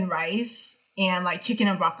egg and rice and like chicken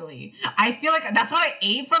and broccoli. I feel like that's what I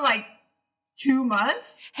ate for like 2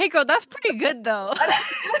 months. Hey girl, that's pretty good though.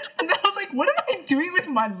 And I was like, what am I doing with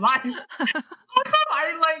my life? How come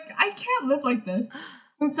I can't live like this?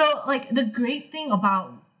 And so like the great thing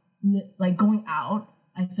about like going out,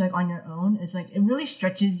 I feel like on your own is like it really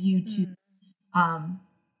stretches you to Mm. um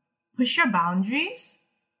push your boundaries,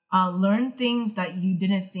 learn things that you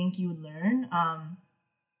didn't think you would learn,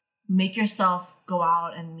 make yourself go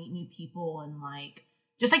out and meet new people and like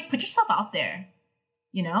just like put yourself out there,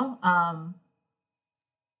 you know?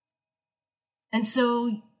 And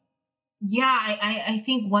so yeah, I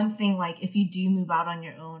think one thing like if you do move out on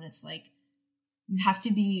your own, it's like you have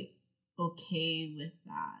to be okay with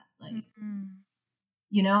that. Like, Mm.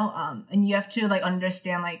 and you have to like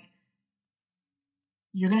understand like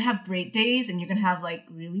you're gonna have great days and you're gonna have like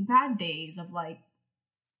really bad days of like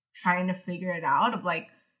trying to figure it out, of like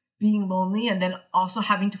being lonely and then also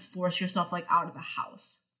having to force yourself like out of the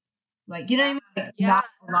house. Like, you know what I mean? Like Yeah. not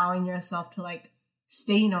allowing yourself to like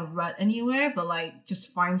stay in a rut anywhere, but like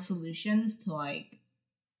just find solutions to like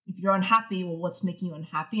if you're unhappy, well what's making you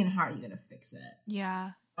unhappy and how are you gonna fix it?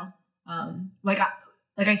 Yeah.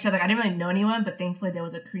 Like I said, like I didn't really know anyone, but thankfully there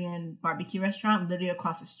was a Korean barbecue restaurant literally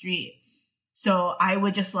across the street. So I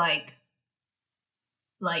would just like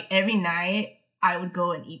every night I would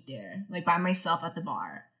go and eat there, like by myself at the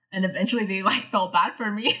bar. And eventually they like felt bad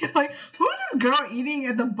for me. Like, who's this girl eating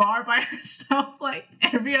at the bar by herself like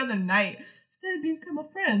every other night? So then we become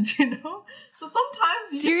friends, you know? So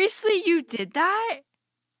sometimes Seriously, you did that?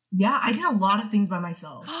 yeah, I did a lot of things by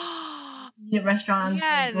myself. Eat at restaurants,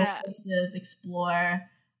 like go Yeah. places, explore.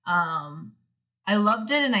 I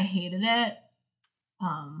loved it and I hated it.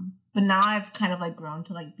 But now I've kind of like grown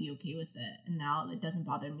to like be okay with it, and now it doesn't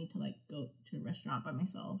bother me to like go to a restaurant by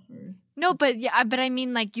myself or No, but yeah, but I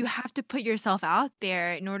mean, like, you have to put yourself out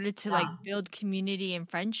there in order to like yeah, build community and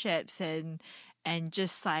friendships and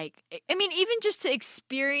just like I mean, even just to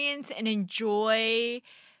experience and enjoy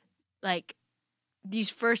like these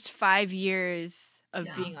first 5 years of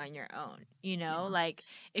yeah, being on your own, yeah. like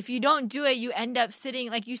if you don't do it, you end up sitting,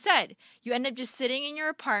 like you said, you end up just sitting in your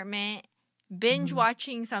apartment, binge Mm-hmm.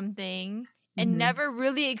 watching something, and Mm-hmm. never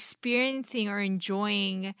really experiencing or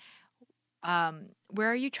enjoying.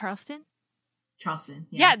 Where are you, Charleston? Charleston,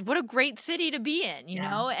 yeah, Yeah, what a great city to be in,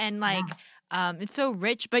 yeah, and yeah. like it's so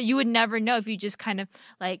rich, but you would never know if you just kind of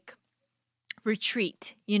like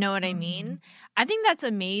retreat, you know what I Mm-hmm. mean? I think that's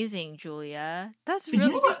amazing, Julia. That's But you know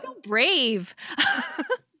really, you're what? so brave.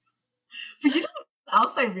 But you know what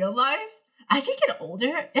else I realized? As you get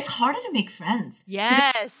older, it's harder to make friends because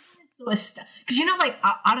Yes. because you know, like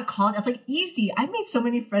out of college, it's like easy. I made so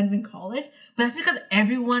many friends in college, but that's because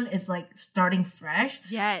everyone is like starting fresh.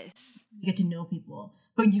 Yes. You get to know people,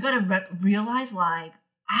 but you gotta realize like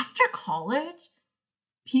after college,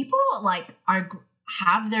 people like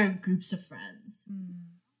have their groups of friends. Mm.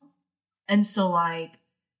 And so like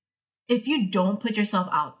if you don't put yourself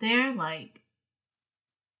out there, like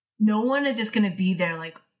no one is just gonna be there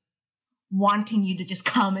like wanting you to just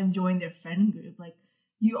come and join their friend group. Like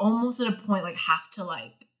you almost at a point like have to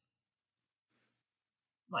like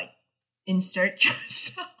insert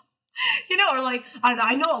yourself. You know, or like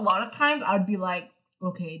I know a lot of times I would be like,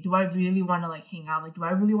 okay, do I really want to like hang out? Like, do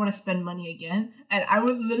I really want to spend money again? And I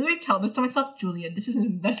would literally tell this to myself, Julia, this is an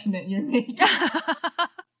investment you're making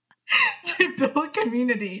to build a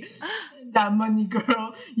community. Spend that money,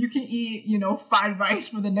 girl. You can eat, you know, fried rice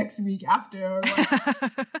for the next week after. Or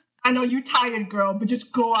like, I know you tired, girl, but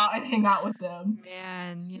just go out and hang out with them.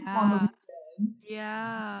 Man, Sleep on the yeah. weekend.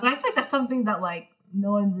 Yeah. But I feel like that's something that like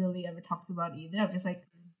no one really ever talks about either. I'm just like,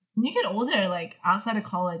 when you get older, like outside of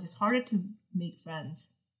college, it's harder to make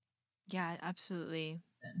friends. Yeah, absolutely.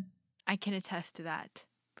 Then. I can attest to that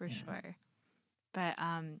for Yeah. sure. But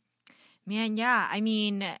man, yeah, I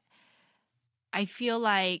mean, I feel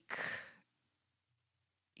like,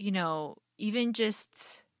 you know, even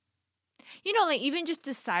just like even just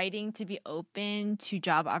deciding to be open to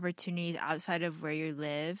job opportunities outside of where you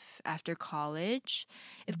live after college,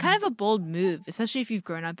 it's kind of a bold move, especially if you've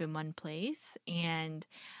grown up in one place. And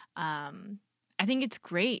I think it's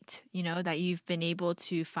great, you know, that you've been able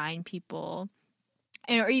to find people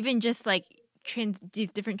or even just like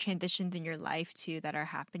these different transitions in your life too that are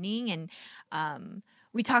happening. And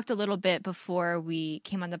we talked a little bit before we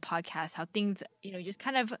came on the podcast how things, you know, just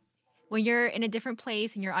kind of when you're in a different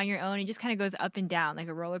place and you're on your own, it just kind of goes up and down like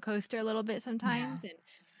a roller coaster a little bit sometimes. Yeah.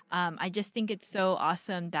 And I just think it's so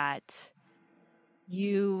awesome that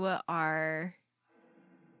you are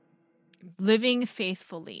living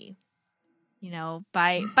faithfully, you know,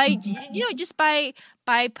 by you know, just by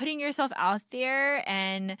putting yourself out there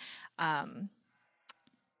and um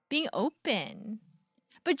being open.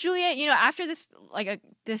 But Julia, you know, after this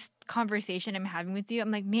this conversation I'm having with you,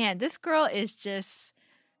 I'm like, man, this girl is just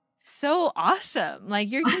so awesome.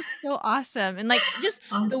 Like you're just so awesome. And like just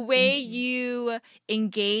the way you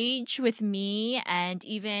engage with me and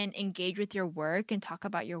even engage with your work and talk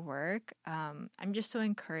about your work, I'm just so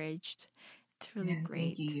encouraged. It's really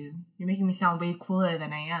great. Thank you. You're making me sound way cooler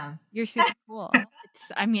than I am. You're super cool.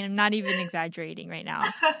 I mean, I'm not even exaggerating right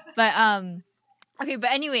now. But okay,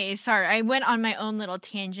 but anyway, sorry, I went on my own little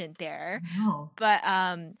tangent there. No. But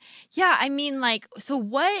yeah, I mean like so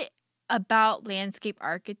what about landscape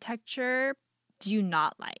architecture do you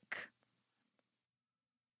not like?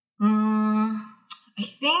 I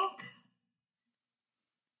think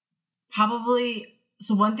probably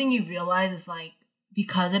so one thing you realize is like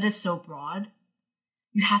because it is so broad,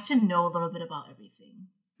 you have to know a little bit about everything.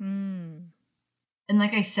 And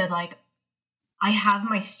like I said, like I have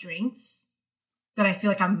my strengths that I feel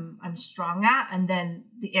like I'm strong at, and then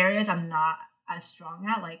the areas I'm not as strong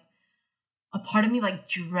at, like a part of me like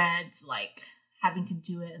dreads like having to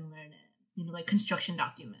do it and learn it. You know, like construction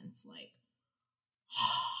documents, like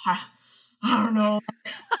I don't know.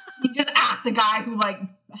 You just ask the guy who like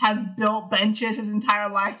has built benches his entire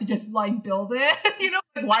life to just like build it. You know,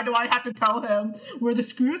 like, why do I have to tell him where the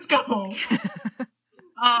screws go?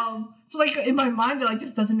 So like in my mind, like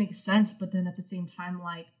this doesn't make sense. But then at the same time,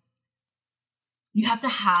 like you have to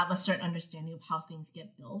have a certain understanding of how things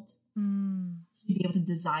get built to be able to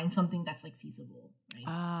design something that's like feasible, right?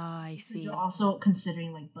 Ah, I see. You're also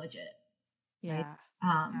considering like budget, Yeah.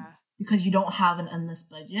 right? Because you don't have an endless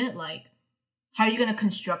budget, like how are you going to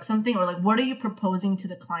construct something, or like what are you proposing to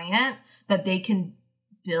the client that they can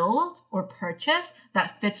build or purchase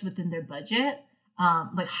that fits within their budget?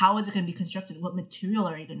 Like how is it going to be constructed? What material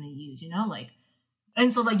are you going to use? You know, like,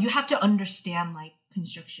 and so like you have to understand like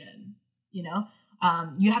construction. You know,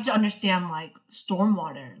 you have to understand like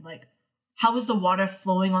stormwater, like how is the water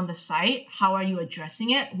flowing on the site? How are you addressing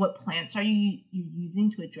it? What plants are you using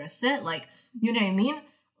to address it? Like, you know what I mean?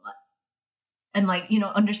 And like, you know,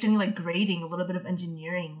 understanding like grading, a little bit of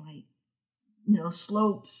engineering, like, you know,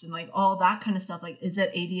 slopes and like all that kind of stuff. Like, is it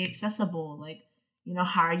ADA accessible? Like, you know,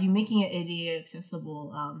 how are you making it ADA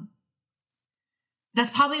accessible? That's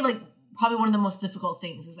probably one of the most difficult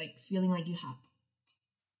things is like feeling like you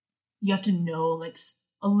have to know like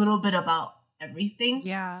a little bit about everything.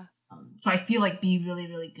 Yeah. So I feel like be really,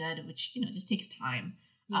 really good, which, you know, just takes time.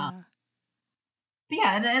 Yeah. But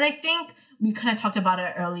yeah, and I think we kind of talked about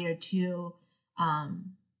it earlier too.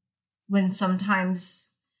 When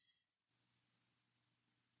sometimes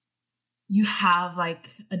you have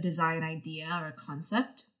like a design idea or a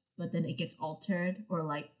concept, but then it gets altered or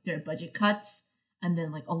like there are budget cuts and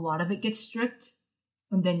then like a lot of it gets stripped.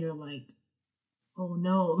 And then you're like, oh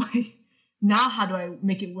no, like now how do I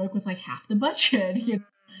make it work with like half the budget? You know?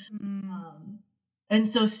 Mm-hmm. And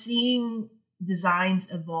so seeing designs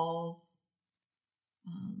evolve,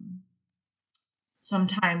 um,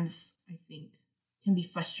 sometimes I think can be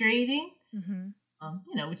frustrating. Mm-hmm.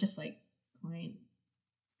 You know, with just like client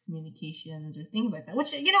communications or things like that,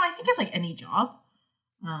 which, you know, I think is like any job.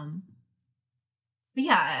 But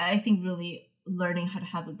yeah, I think really learning how to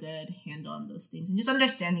have a good handle on those things and just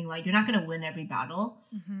understanding like you're not going to win every battle.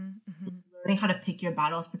 Mm-hmm. Mm-hmm. Learning how to pick your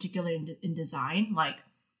battles, particularly in design, like,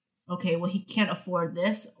 okay, well, he can't afford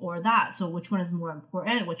this or that. So which one is more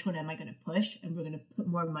important? Which one am I going to push? And we're going to put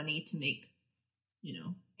more money to make, you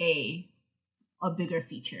know, a bigger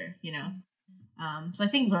feature, you know? So I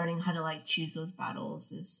think learning how to like choose those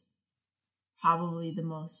battles is probably the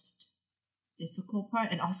most difficult part.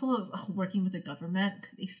 And also working with the government,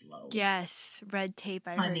 because they slow. Yes, red tape.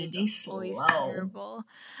 I Honey, heard they it's always slow. terrible.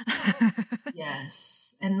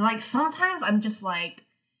 Yes. And like sometimes I'm just like,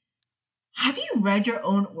 have you read your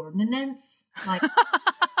own ordinance? Like,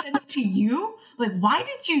 sense to you? Like, why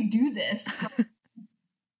did you do this?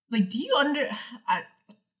 Like, do you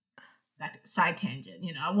that side tangent,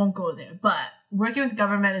 you know, I won't go there. But working with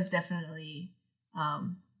government is definitely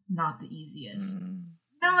not the easiest. You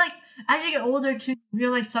know, like as you get older too, you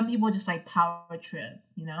realize some people just like power trip,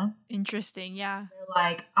 you know? Interesting, yeah. They're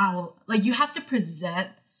like, oh, like you have to present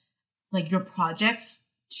like your projects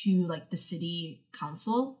to like the city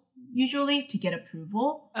council usually to get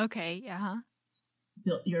approval. Okay, yeah.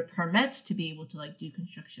 Build your permits to be able to like do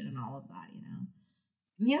construction and all of that, you know?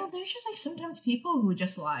 You know, there's just like sometimes people who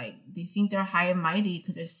just like they think they're high and mighty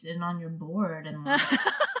because they're sitting on your board and like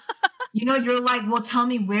you know, you're like, well, tell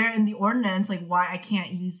me where in the ordinance, like why I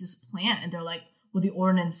can't use this plant, and they're like, well, the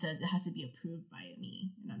ordinance says it has to be approved by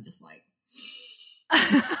me, and I'm just like,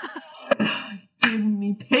 give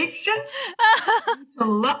me patience to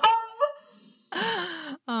love.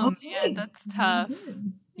 Oh Okay, man, that's tough.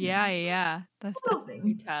 good. Yeah, that's Little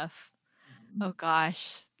definitely things. tough. Oh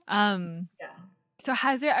gosh. Yeah. So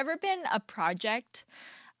has there ever been a project,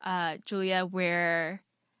 Julia, where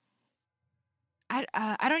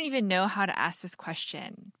I don't even know how to ask this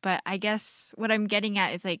question, but I guess what I'm getting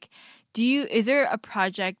at is like, is there a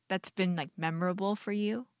project that's been like memorable for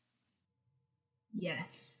you?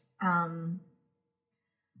 Yes. Actually,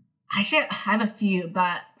 I have a few,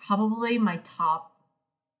 but probably my top.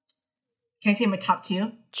 Can I say my top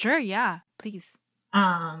two? Sure, yeah, please.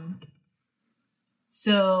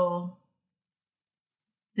 So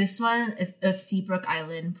this one is a Seabrook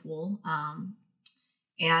Island pool.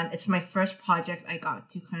 And it's my first project I got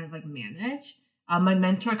to kind of like manage. My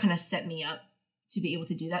mentor kind of set me up to be able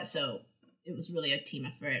to do that, so it was really a team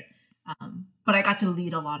effort. But I got to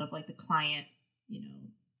lead a lot of like the client, you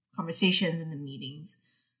know, conversations and the meetings.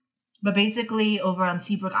 But basically, over on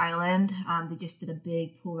Seabrook Island, they just did a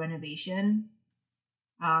big pool renovation,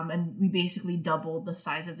 and we basically doubled the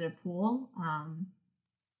size of their pool,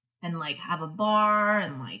 and like have a bar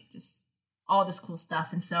and like just all this cool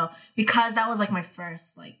stuff. And so because that was like my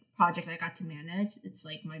first like project I got to manage, it's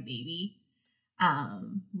like my baby.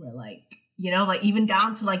 Where like, you know, like even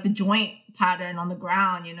down to like the joint pattern on the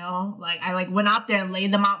ground, you know, like I like went out there and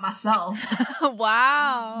laid them out myself.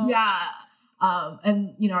 Wow. Yeah.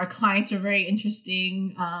 And you know, our clients are very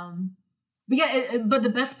interesting. But yeah, but the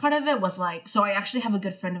best part of it was like, so I actually have a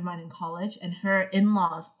good friend of mine in college, and her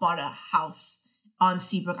in-laws bought a house on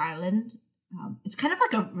Seabrook Island. It's kind of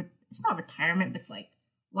like it's not retirement, but it's like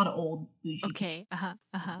a lot of old bougie. Okay.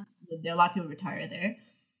 There, a lot of people retire there.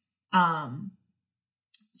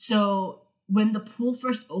 So when the pool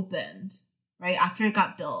first opened, right after it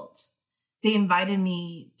got built, they invited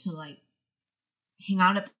me to like hang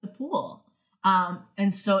out at the pool.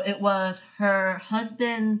 And so it was her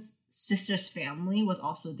husband's sister's family was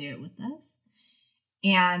also there with us.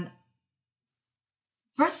 And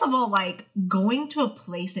first of all, like going to a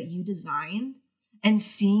place that you designed and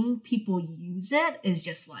seeing people use it is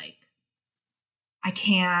just like, I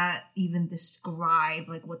can't even describe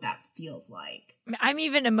like what that feels like. I'm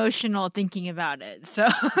even emotional thinking about it. So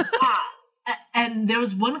yeah. And there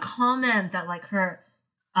was one comment that like her,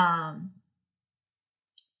 that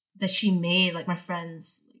she made, like my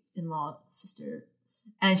friend's in-law sister,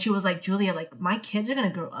 and she was like, Julia, like my kids are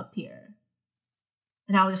gonna grow up here.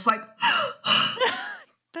 And I was just like,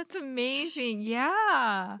 that's amazing.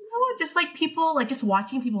 Yeah. You know, just like people, like just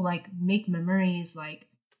watching people like make memories like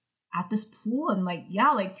at this pool, and like,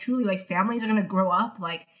 yeah, like truly like families are gonna grow up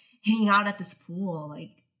like hanging out at this pool,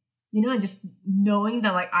 like, you know, and just knowing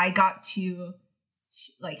that like I got to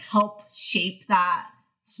like help shape that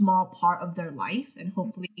small part of their life and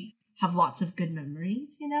hopefully have lots of good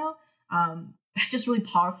memories, you know. That's just really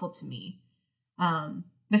powerful to me.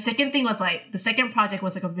 The second thing was like the second project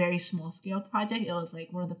was like a very small scale project. It was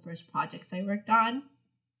like one of the first projects I worked on,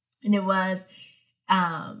 and it was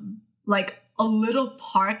like a little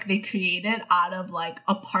park they created out of like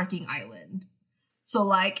a parking island. So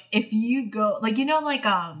like if you go like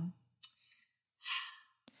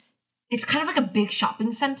it's kind of like a big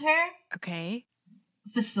shopping center Okay.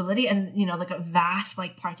 facility, and like a vast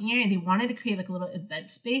like parking area, and they wanted to create like a little event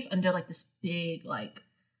space under like this big like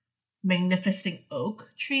magnificent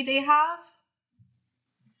oak tree they have.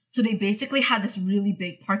 So they basically had this really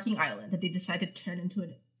big parking island that they decided to turn into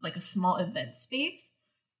like a small event space.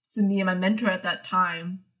 So me and my mentor at that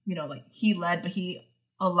time, like he led, but he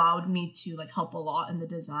allowed me to like help a lot in the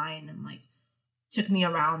design, and like took me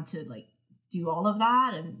around to like do all of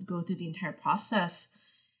that and go through the entire process.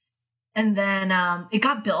 And then it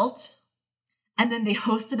got built, and then they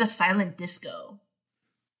hosted a silent disco.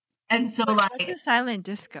 And so What's like a silent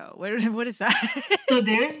disco? What is that? so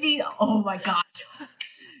there's oh my gosh,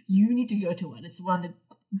 you need to go to one. It's one of the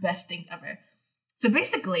best things ever. So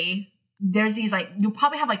basically, there's these like you'll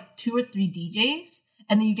probably have like 2 or 3 DJs,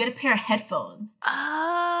 and then you get a pair of headphones.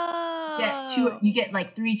 Oh. You get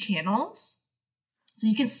like 3 channels, so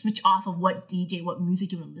you can switch off of what music you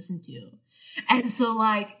want to listen to. And so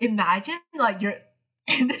like imagine like you're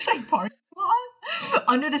in this like parking lot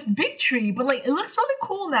under this big tree, but like it looks really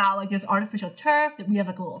cool now. Like there's artificial turf, that we have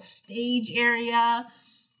like a little stage area.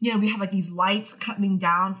 We have like these lights coming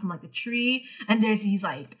down from like the tree, and there's these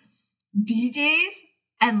like DJs,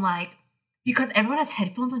 and like because everyone has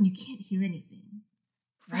headphones on, you can't hear anything.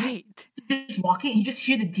 Right. Just walking, you just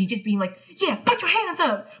hear the DJs being like, "Yeah, put your hands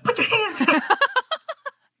up, put your hands up."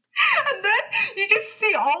 And then you just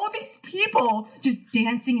see all of these people just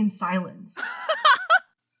dancing in silence.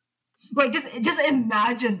 Like just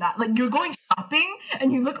imagine that. Like you're going shopping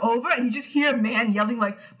and you look over and you just hear a man yelling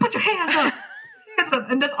like, "Put your hands up, hands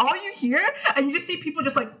up," and that's all you hear. And you just see people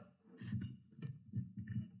just like,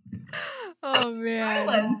 oh man,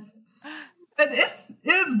 silence. And it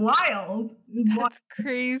is wild. That's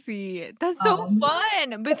crazy. That's so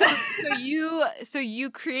fun. But so you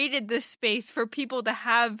created this space for people to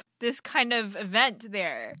have this kind of event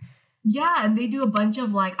there. Yeah, and they do a bunch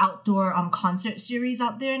of like outdoor concert series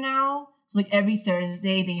out there now. So like every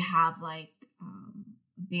Thursday they have like a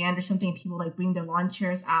band or something. People like bring their lawn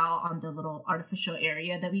chairs out on the little artificial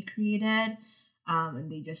area that we created,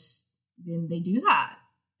 and they do that,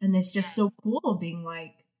 and it's just so cool being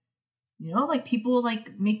like, like people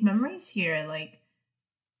like make memories here, like,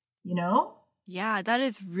 Yeah, that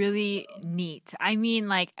is really neat. I mean,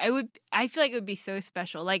 like I feel like it would be so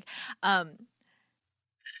special. Like,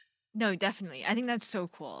 no, definitely. I think that's so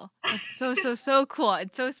cool. It's so cool.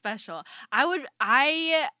 It's so special.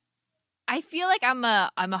 I feel like I'm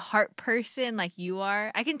a heart person like you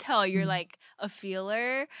are. I can tell you're like a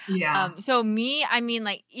feeler. Yeah. So me, I mean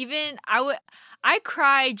like even I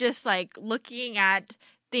cry just like looking at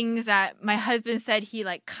things that my husband said he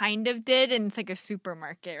like kind of did, and it's like a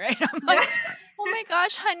supermarket, right? I'm like, oh my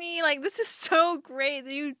gosh, honey, like this is so great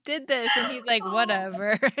that you did this. And he's like,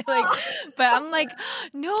 whatever. Like, but I'm like,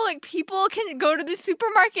 no, like people can go to the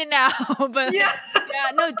supermarket now. But yeah,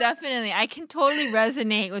 no, definitely. I can totally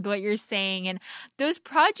resonate with what you're saying. And those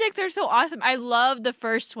projects are so awesome. I love the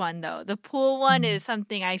first one though. The pool one is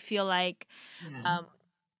something I feel like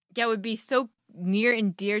would be so near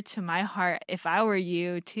and dear to my heart if I were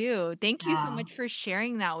you too. Thank you so much for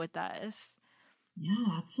sharing that with us. Yeah,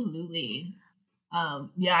 absolutely.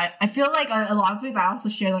 I feel like a lot of things I also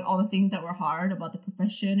share like all the things that were hard about the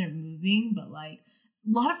profession and moving, but like a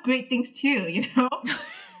lot of great things too,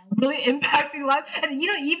 really impacting life. And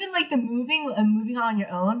even like the moving and moving on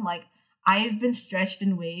your own, like I've been stretched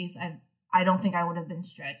in ways I don't think I would have been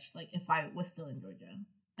stretched like if I was still in Georgia.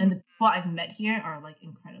 And the people I've met here are like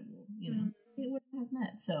incredible, they wouldn't have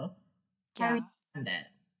met. So yeah,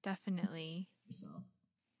 that definitely. Yourself.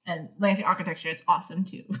 And landscape architecture is awesome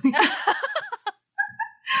too.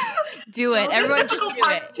 Do it. Everyone just do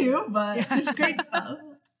it too, but there's great stuff.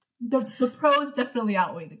 The pros definitely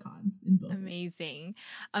outweigh the cons in both. Amazing.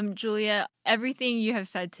 Julia, everything you have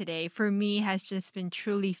said today for me has just been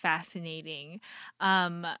truly fascinating.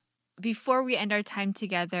 Before we end our time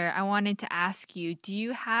together, I wanted to ask you, do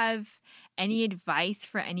you have any advice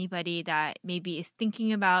for anybody that maybe is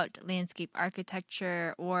thinking about landscape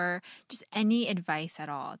architecture, or just any advice at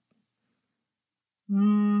all?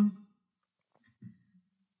 I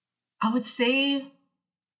would say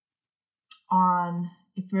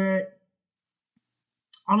if we're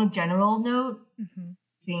on a general note, I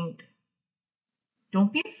think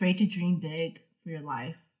don't be afraid to dream big for your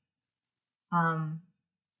life.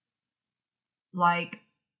 Like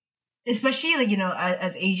especially like,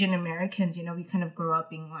 as Asian Americans, we kind of grow up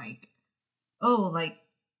being like, oh, like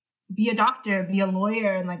be a doctor, be a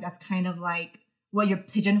lawyer, and like that's kind of like what you're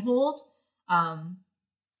pigeonholed. Um,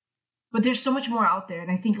 but there's so much more out there,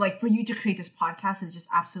 and I think like for you to create this podcast is just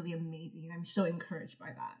absolutely amazing. I'm so encouraged by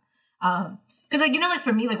that. Because like like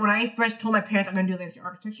for me, like when I first told my parents I'm gonna do landscape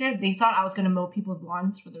architecture, they thought I was gonna mow people's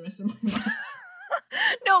lawns for the rest of my life.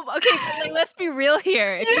 No, okay, but like, let's be real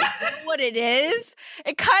here. If you know what it is,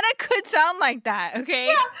 it kind of could sound like that, okay?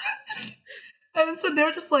 Yeah. And so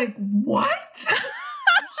they're just like, what?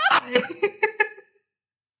 Why?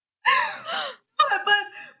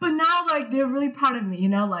 but now like they're really proud of me,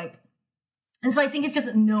 like, and so I think it's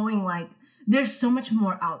just knowing like there's so much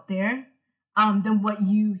more out there than what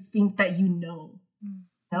you think that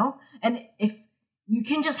and if you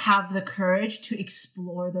can just have the courage to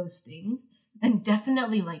explore those things and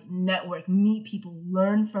definitely like network, meet people,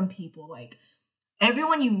 learn from people, like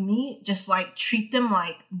everyone you meet, just like treat them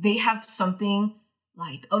like they have something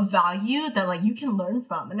like of value that like you can learn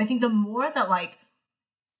from. And I think the more that like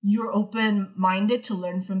you're open-minded to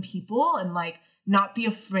learn from people and like not be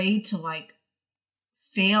afraid to like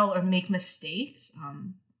fail or make mistakes,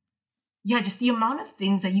 just the amount of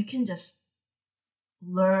things that you can just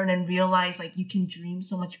learn and realize like you can dream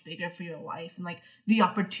so much bigger for your life, and like the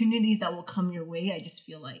opportunities that will come your way, I just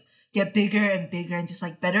feel like get bigger and bigger and just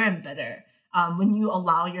like better and better when you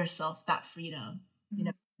allow yourself that freedom,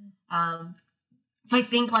 so I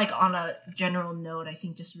think like on a general note, I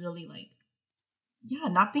think just really like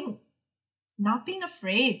not being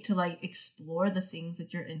afraid to like explore the things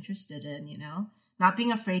that you're interested in, not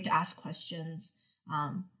being afraid to ask questions,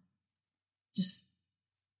 just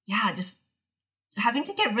having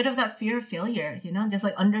to get rid of that fear of failure, just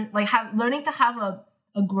like learning to have a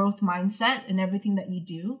growth mindset in everything that you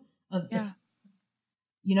do. It's,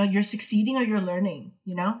 you're succeeding or you're learning,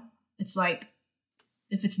 it's like,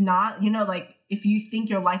 if it's not, like if you think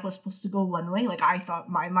your life was supposed to go one way, like I thought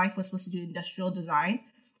my life was supposed to do industrial design,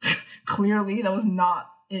 clearly that was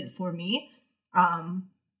not it for me.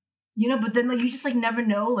 But then like you just like never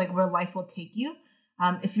know like where life will take you.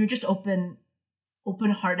 If you're just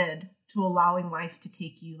open-hearted to allowing life to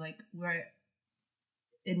take you like where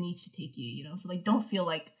it needs to take you, so like don't feel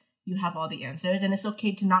like you have all the answers, and it's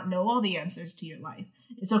okay to not know all the answers to your life.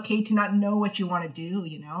 It's okay to not know what you want to do,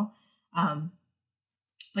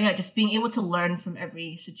 but yeah, just being able to learn from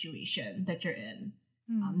every situation that you're in,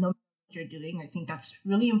 no matter what you're doing. I think that's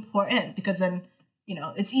really important, because then,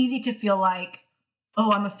 it's easy to feel like,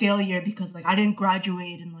 oh, I'm a failure because like I didn't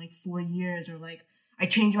graduate in like 4 years, or like I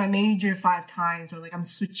changed my major 5 times, or like I'm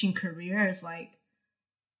switching careers. Like,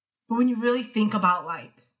 but when you really think about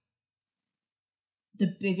like the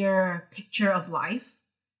bigger picture of life,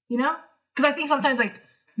 because I think sometimes like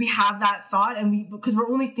we have that thought and because we're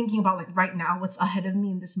only thinking about like right now, what's ahead of me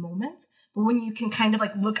in this moment. But when you can kind of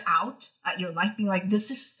like look out at your life being like, this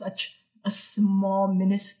is such a small,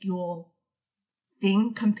 minuscule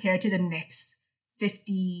thing compared to the next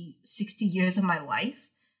 50, 60 years of my life,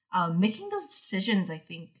 making those decisions, I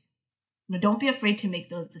think, don't be afraid to make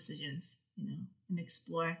those decisions, and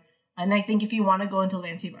explore. And I think if you want to go into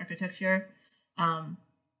landscape architecture,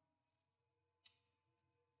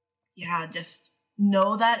 just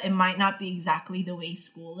know that it might not be exactly the way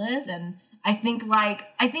school is. And I think like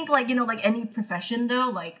like any profession though,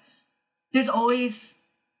 like there's always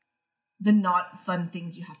the not fun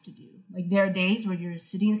things you have to do. Like there are days where you're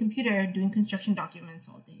sitting in the computer doing construction documents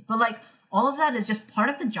all day, but like all of that is just part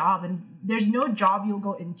of the job, and there's no job you'll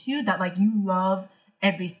go into that like you love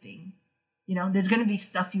everything. There's going to be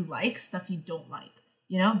stuff you like, stuff you don't like,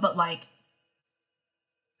 but like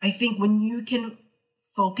I think when you can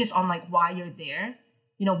focus on like why you're there,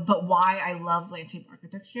 but why I love landscape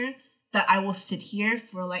architecture, that I will sit here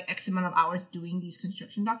for like X amount of hours doing these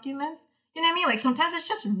construction documents. You know what I mean? Like sometimes it's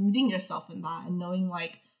just rooting yourself in that and knowing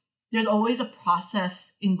like there's always a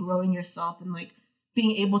process in growing yourself, and like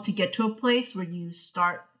being able to get to a place where you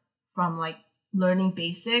start from like learning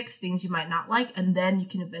basics, things you might not like, and then you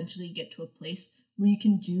can eventually get to a place where you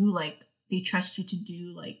can do like they trust you to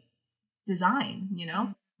do like design,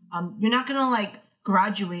 you're not gonna like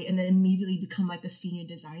graduate and then immediately become like a senior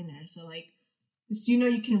designer. So like the sooner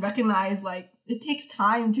you can recognize like it takes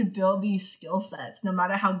time to build these skill sets, no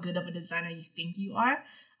matter how good of a designer you think you are.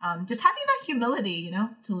 Just having that humility,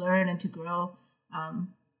 to learn and to grow,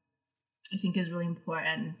 I think is really important,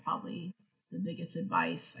 and probably the biggest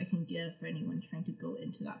advice I can give for anyone trying to go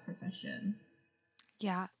into that profession.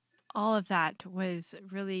 Yeah, all of that was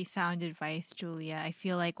really sound advice, Julia. I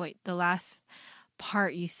feel like what the last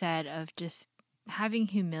part you said of just having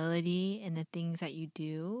humility in the things that you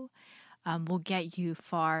do, will get you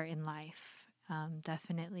far in life.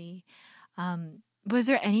 Definitely. Was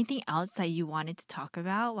there anything else that you wanted to talk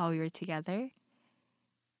about while we were together?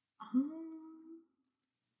 I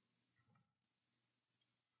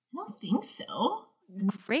don't think so.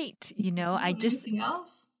 Great. Anything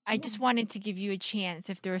else? I just wanted to give you a chance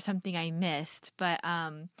if there was something I missed. But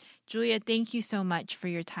Julia, thank you so much for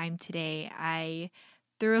your time today. I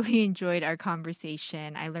thoroughly enjoyed our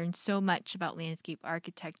conversation. I learned so much about landscape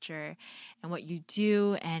architecture and what you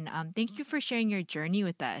do. And thank you for sharing your journey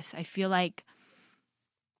with us. I feel like,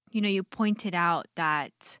 you pointed out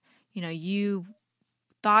that, you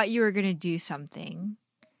thought you were going to do something,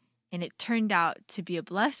 and it turned out to be a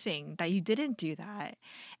blessing that you didn't do that.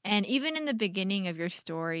 And even in the beginning of your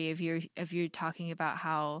story, if you're talking about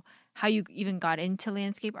how you even got into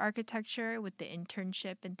landscape architecture with the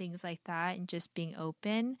internship and things like that, and just being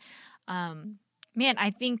open, man, I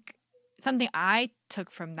think something I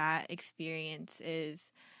took from that experience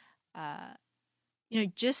is,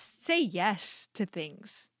 just say yes to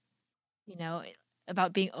things.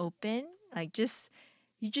 About being open, like you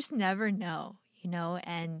just never know.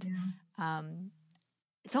 And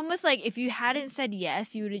it's almost like if you hadn't said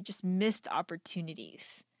yes, you would have just missed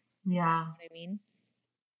opportunities. Yeah. You know what I mean?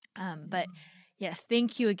 But yes,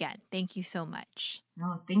 thank you again. Thank you so much.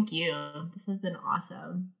 Oh, thank you. This has been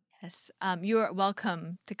awesome. Yes. You're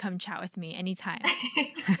welcome to come chat with me anytime.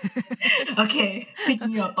 Okay.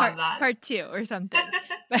 Picking you up on that. Part 2 or something.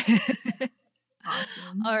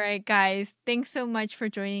 Awesome. All right, guys. Thanks so much for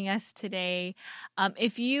joining us today.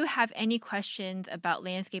 If you have any questions about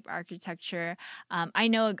landscape architecture, I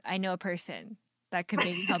know a person that could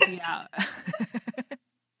maybe help you out.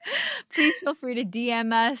 Please feel free to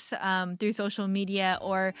DM us through social media,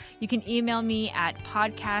 or you can email me at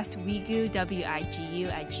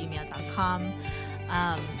podcastwigu@gmail.com.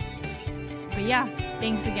 But yeah,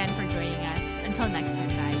 thanks again for joining us. Until next time,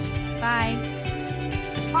 guys. Bye.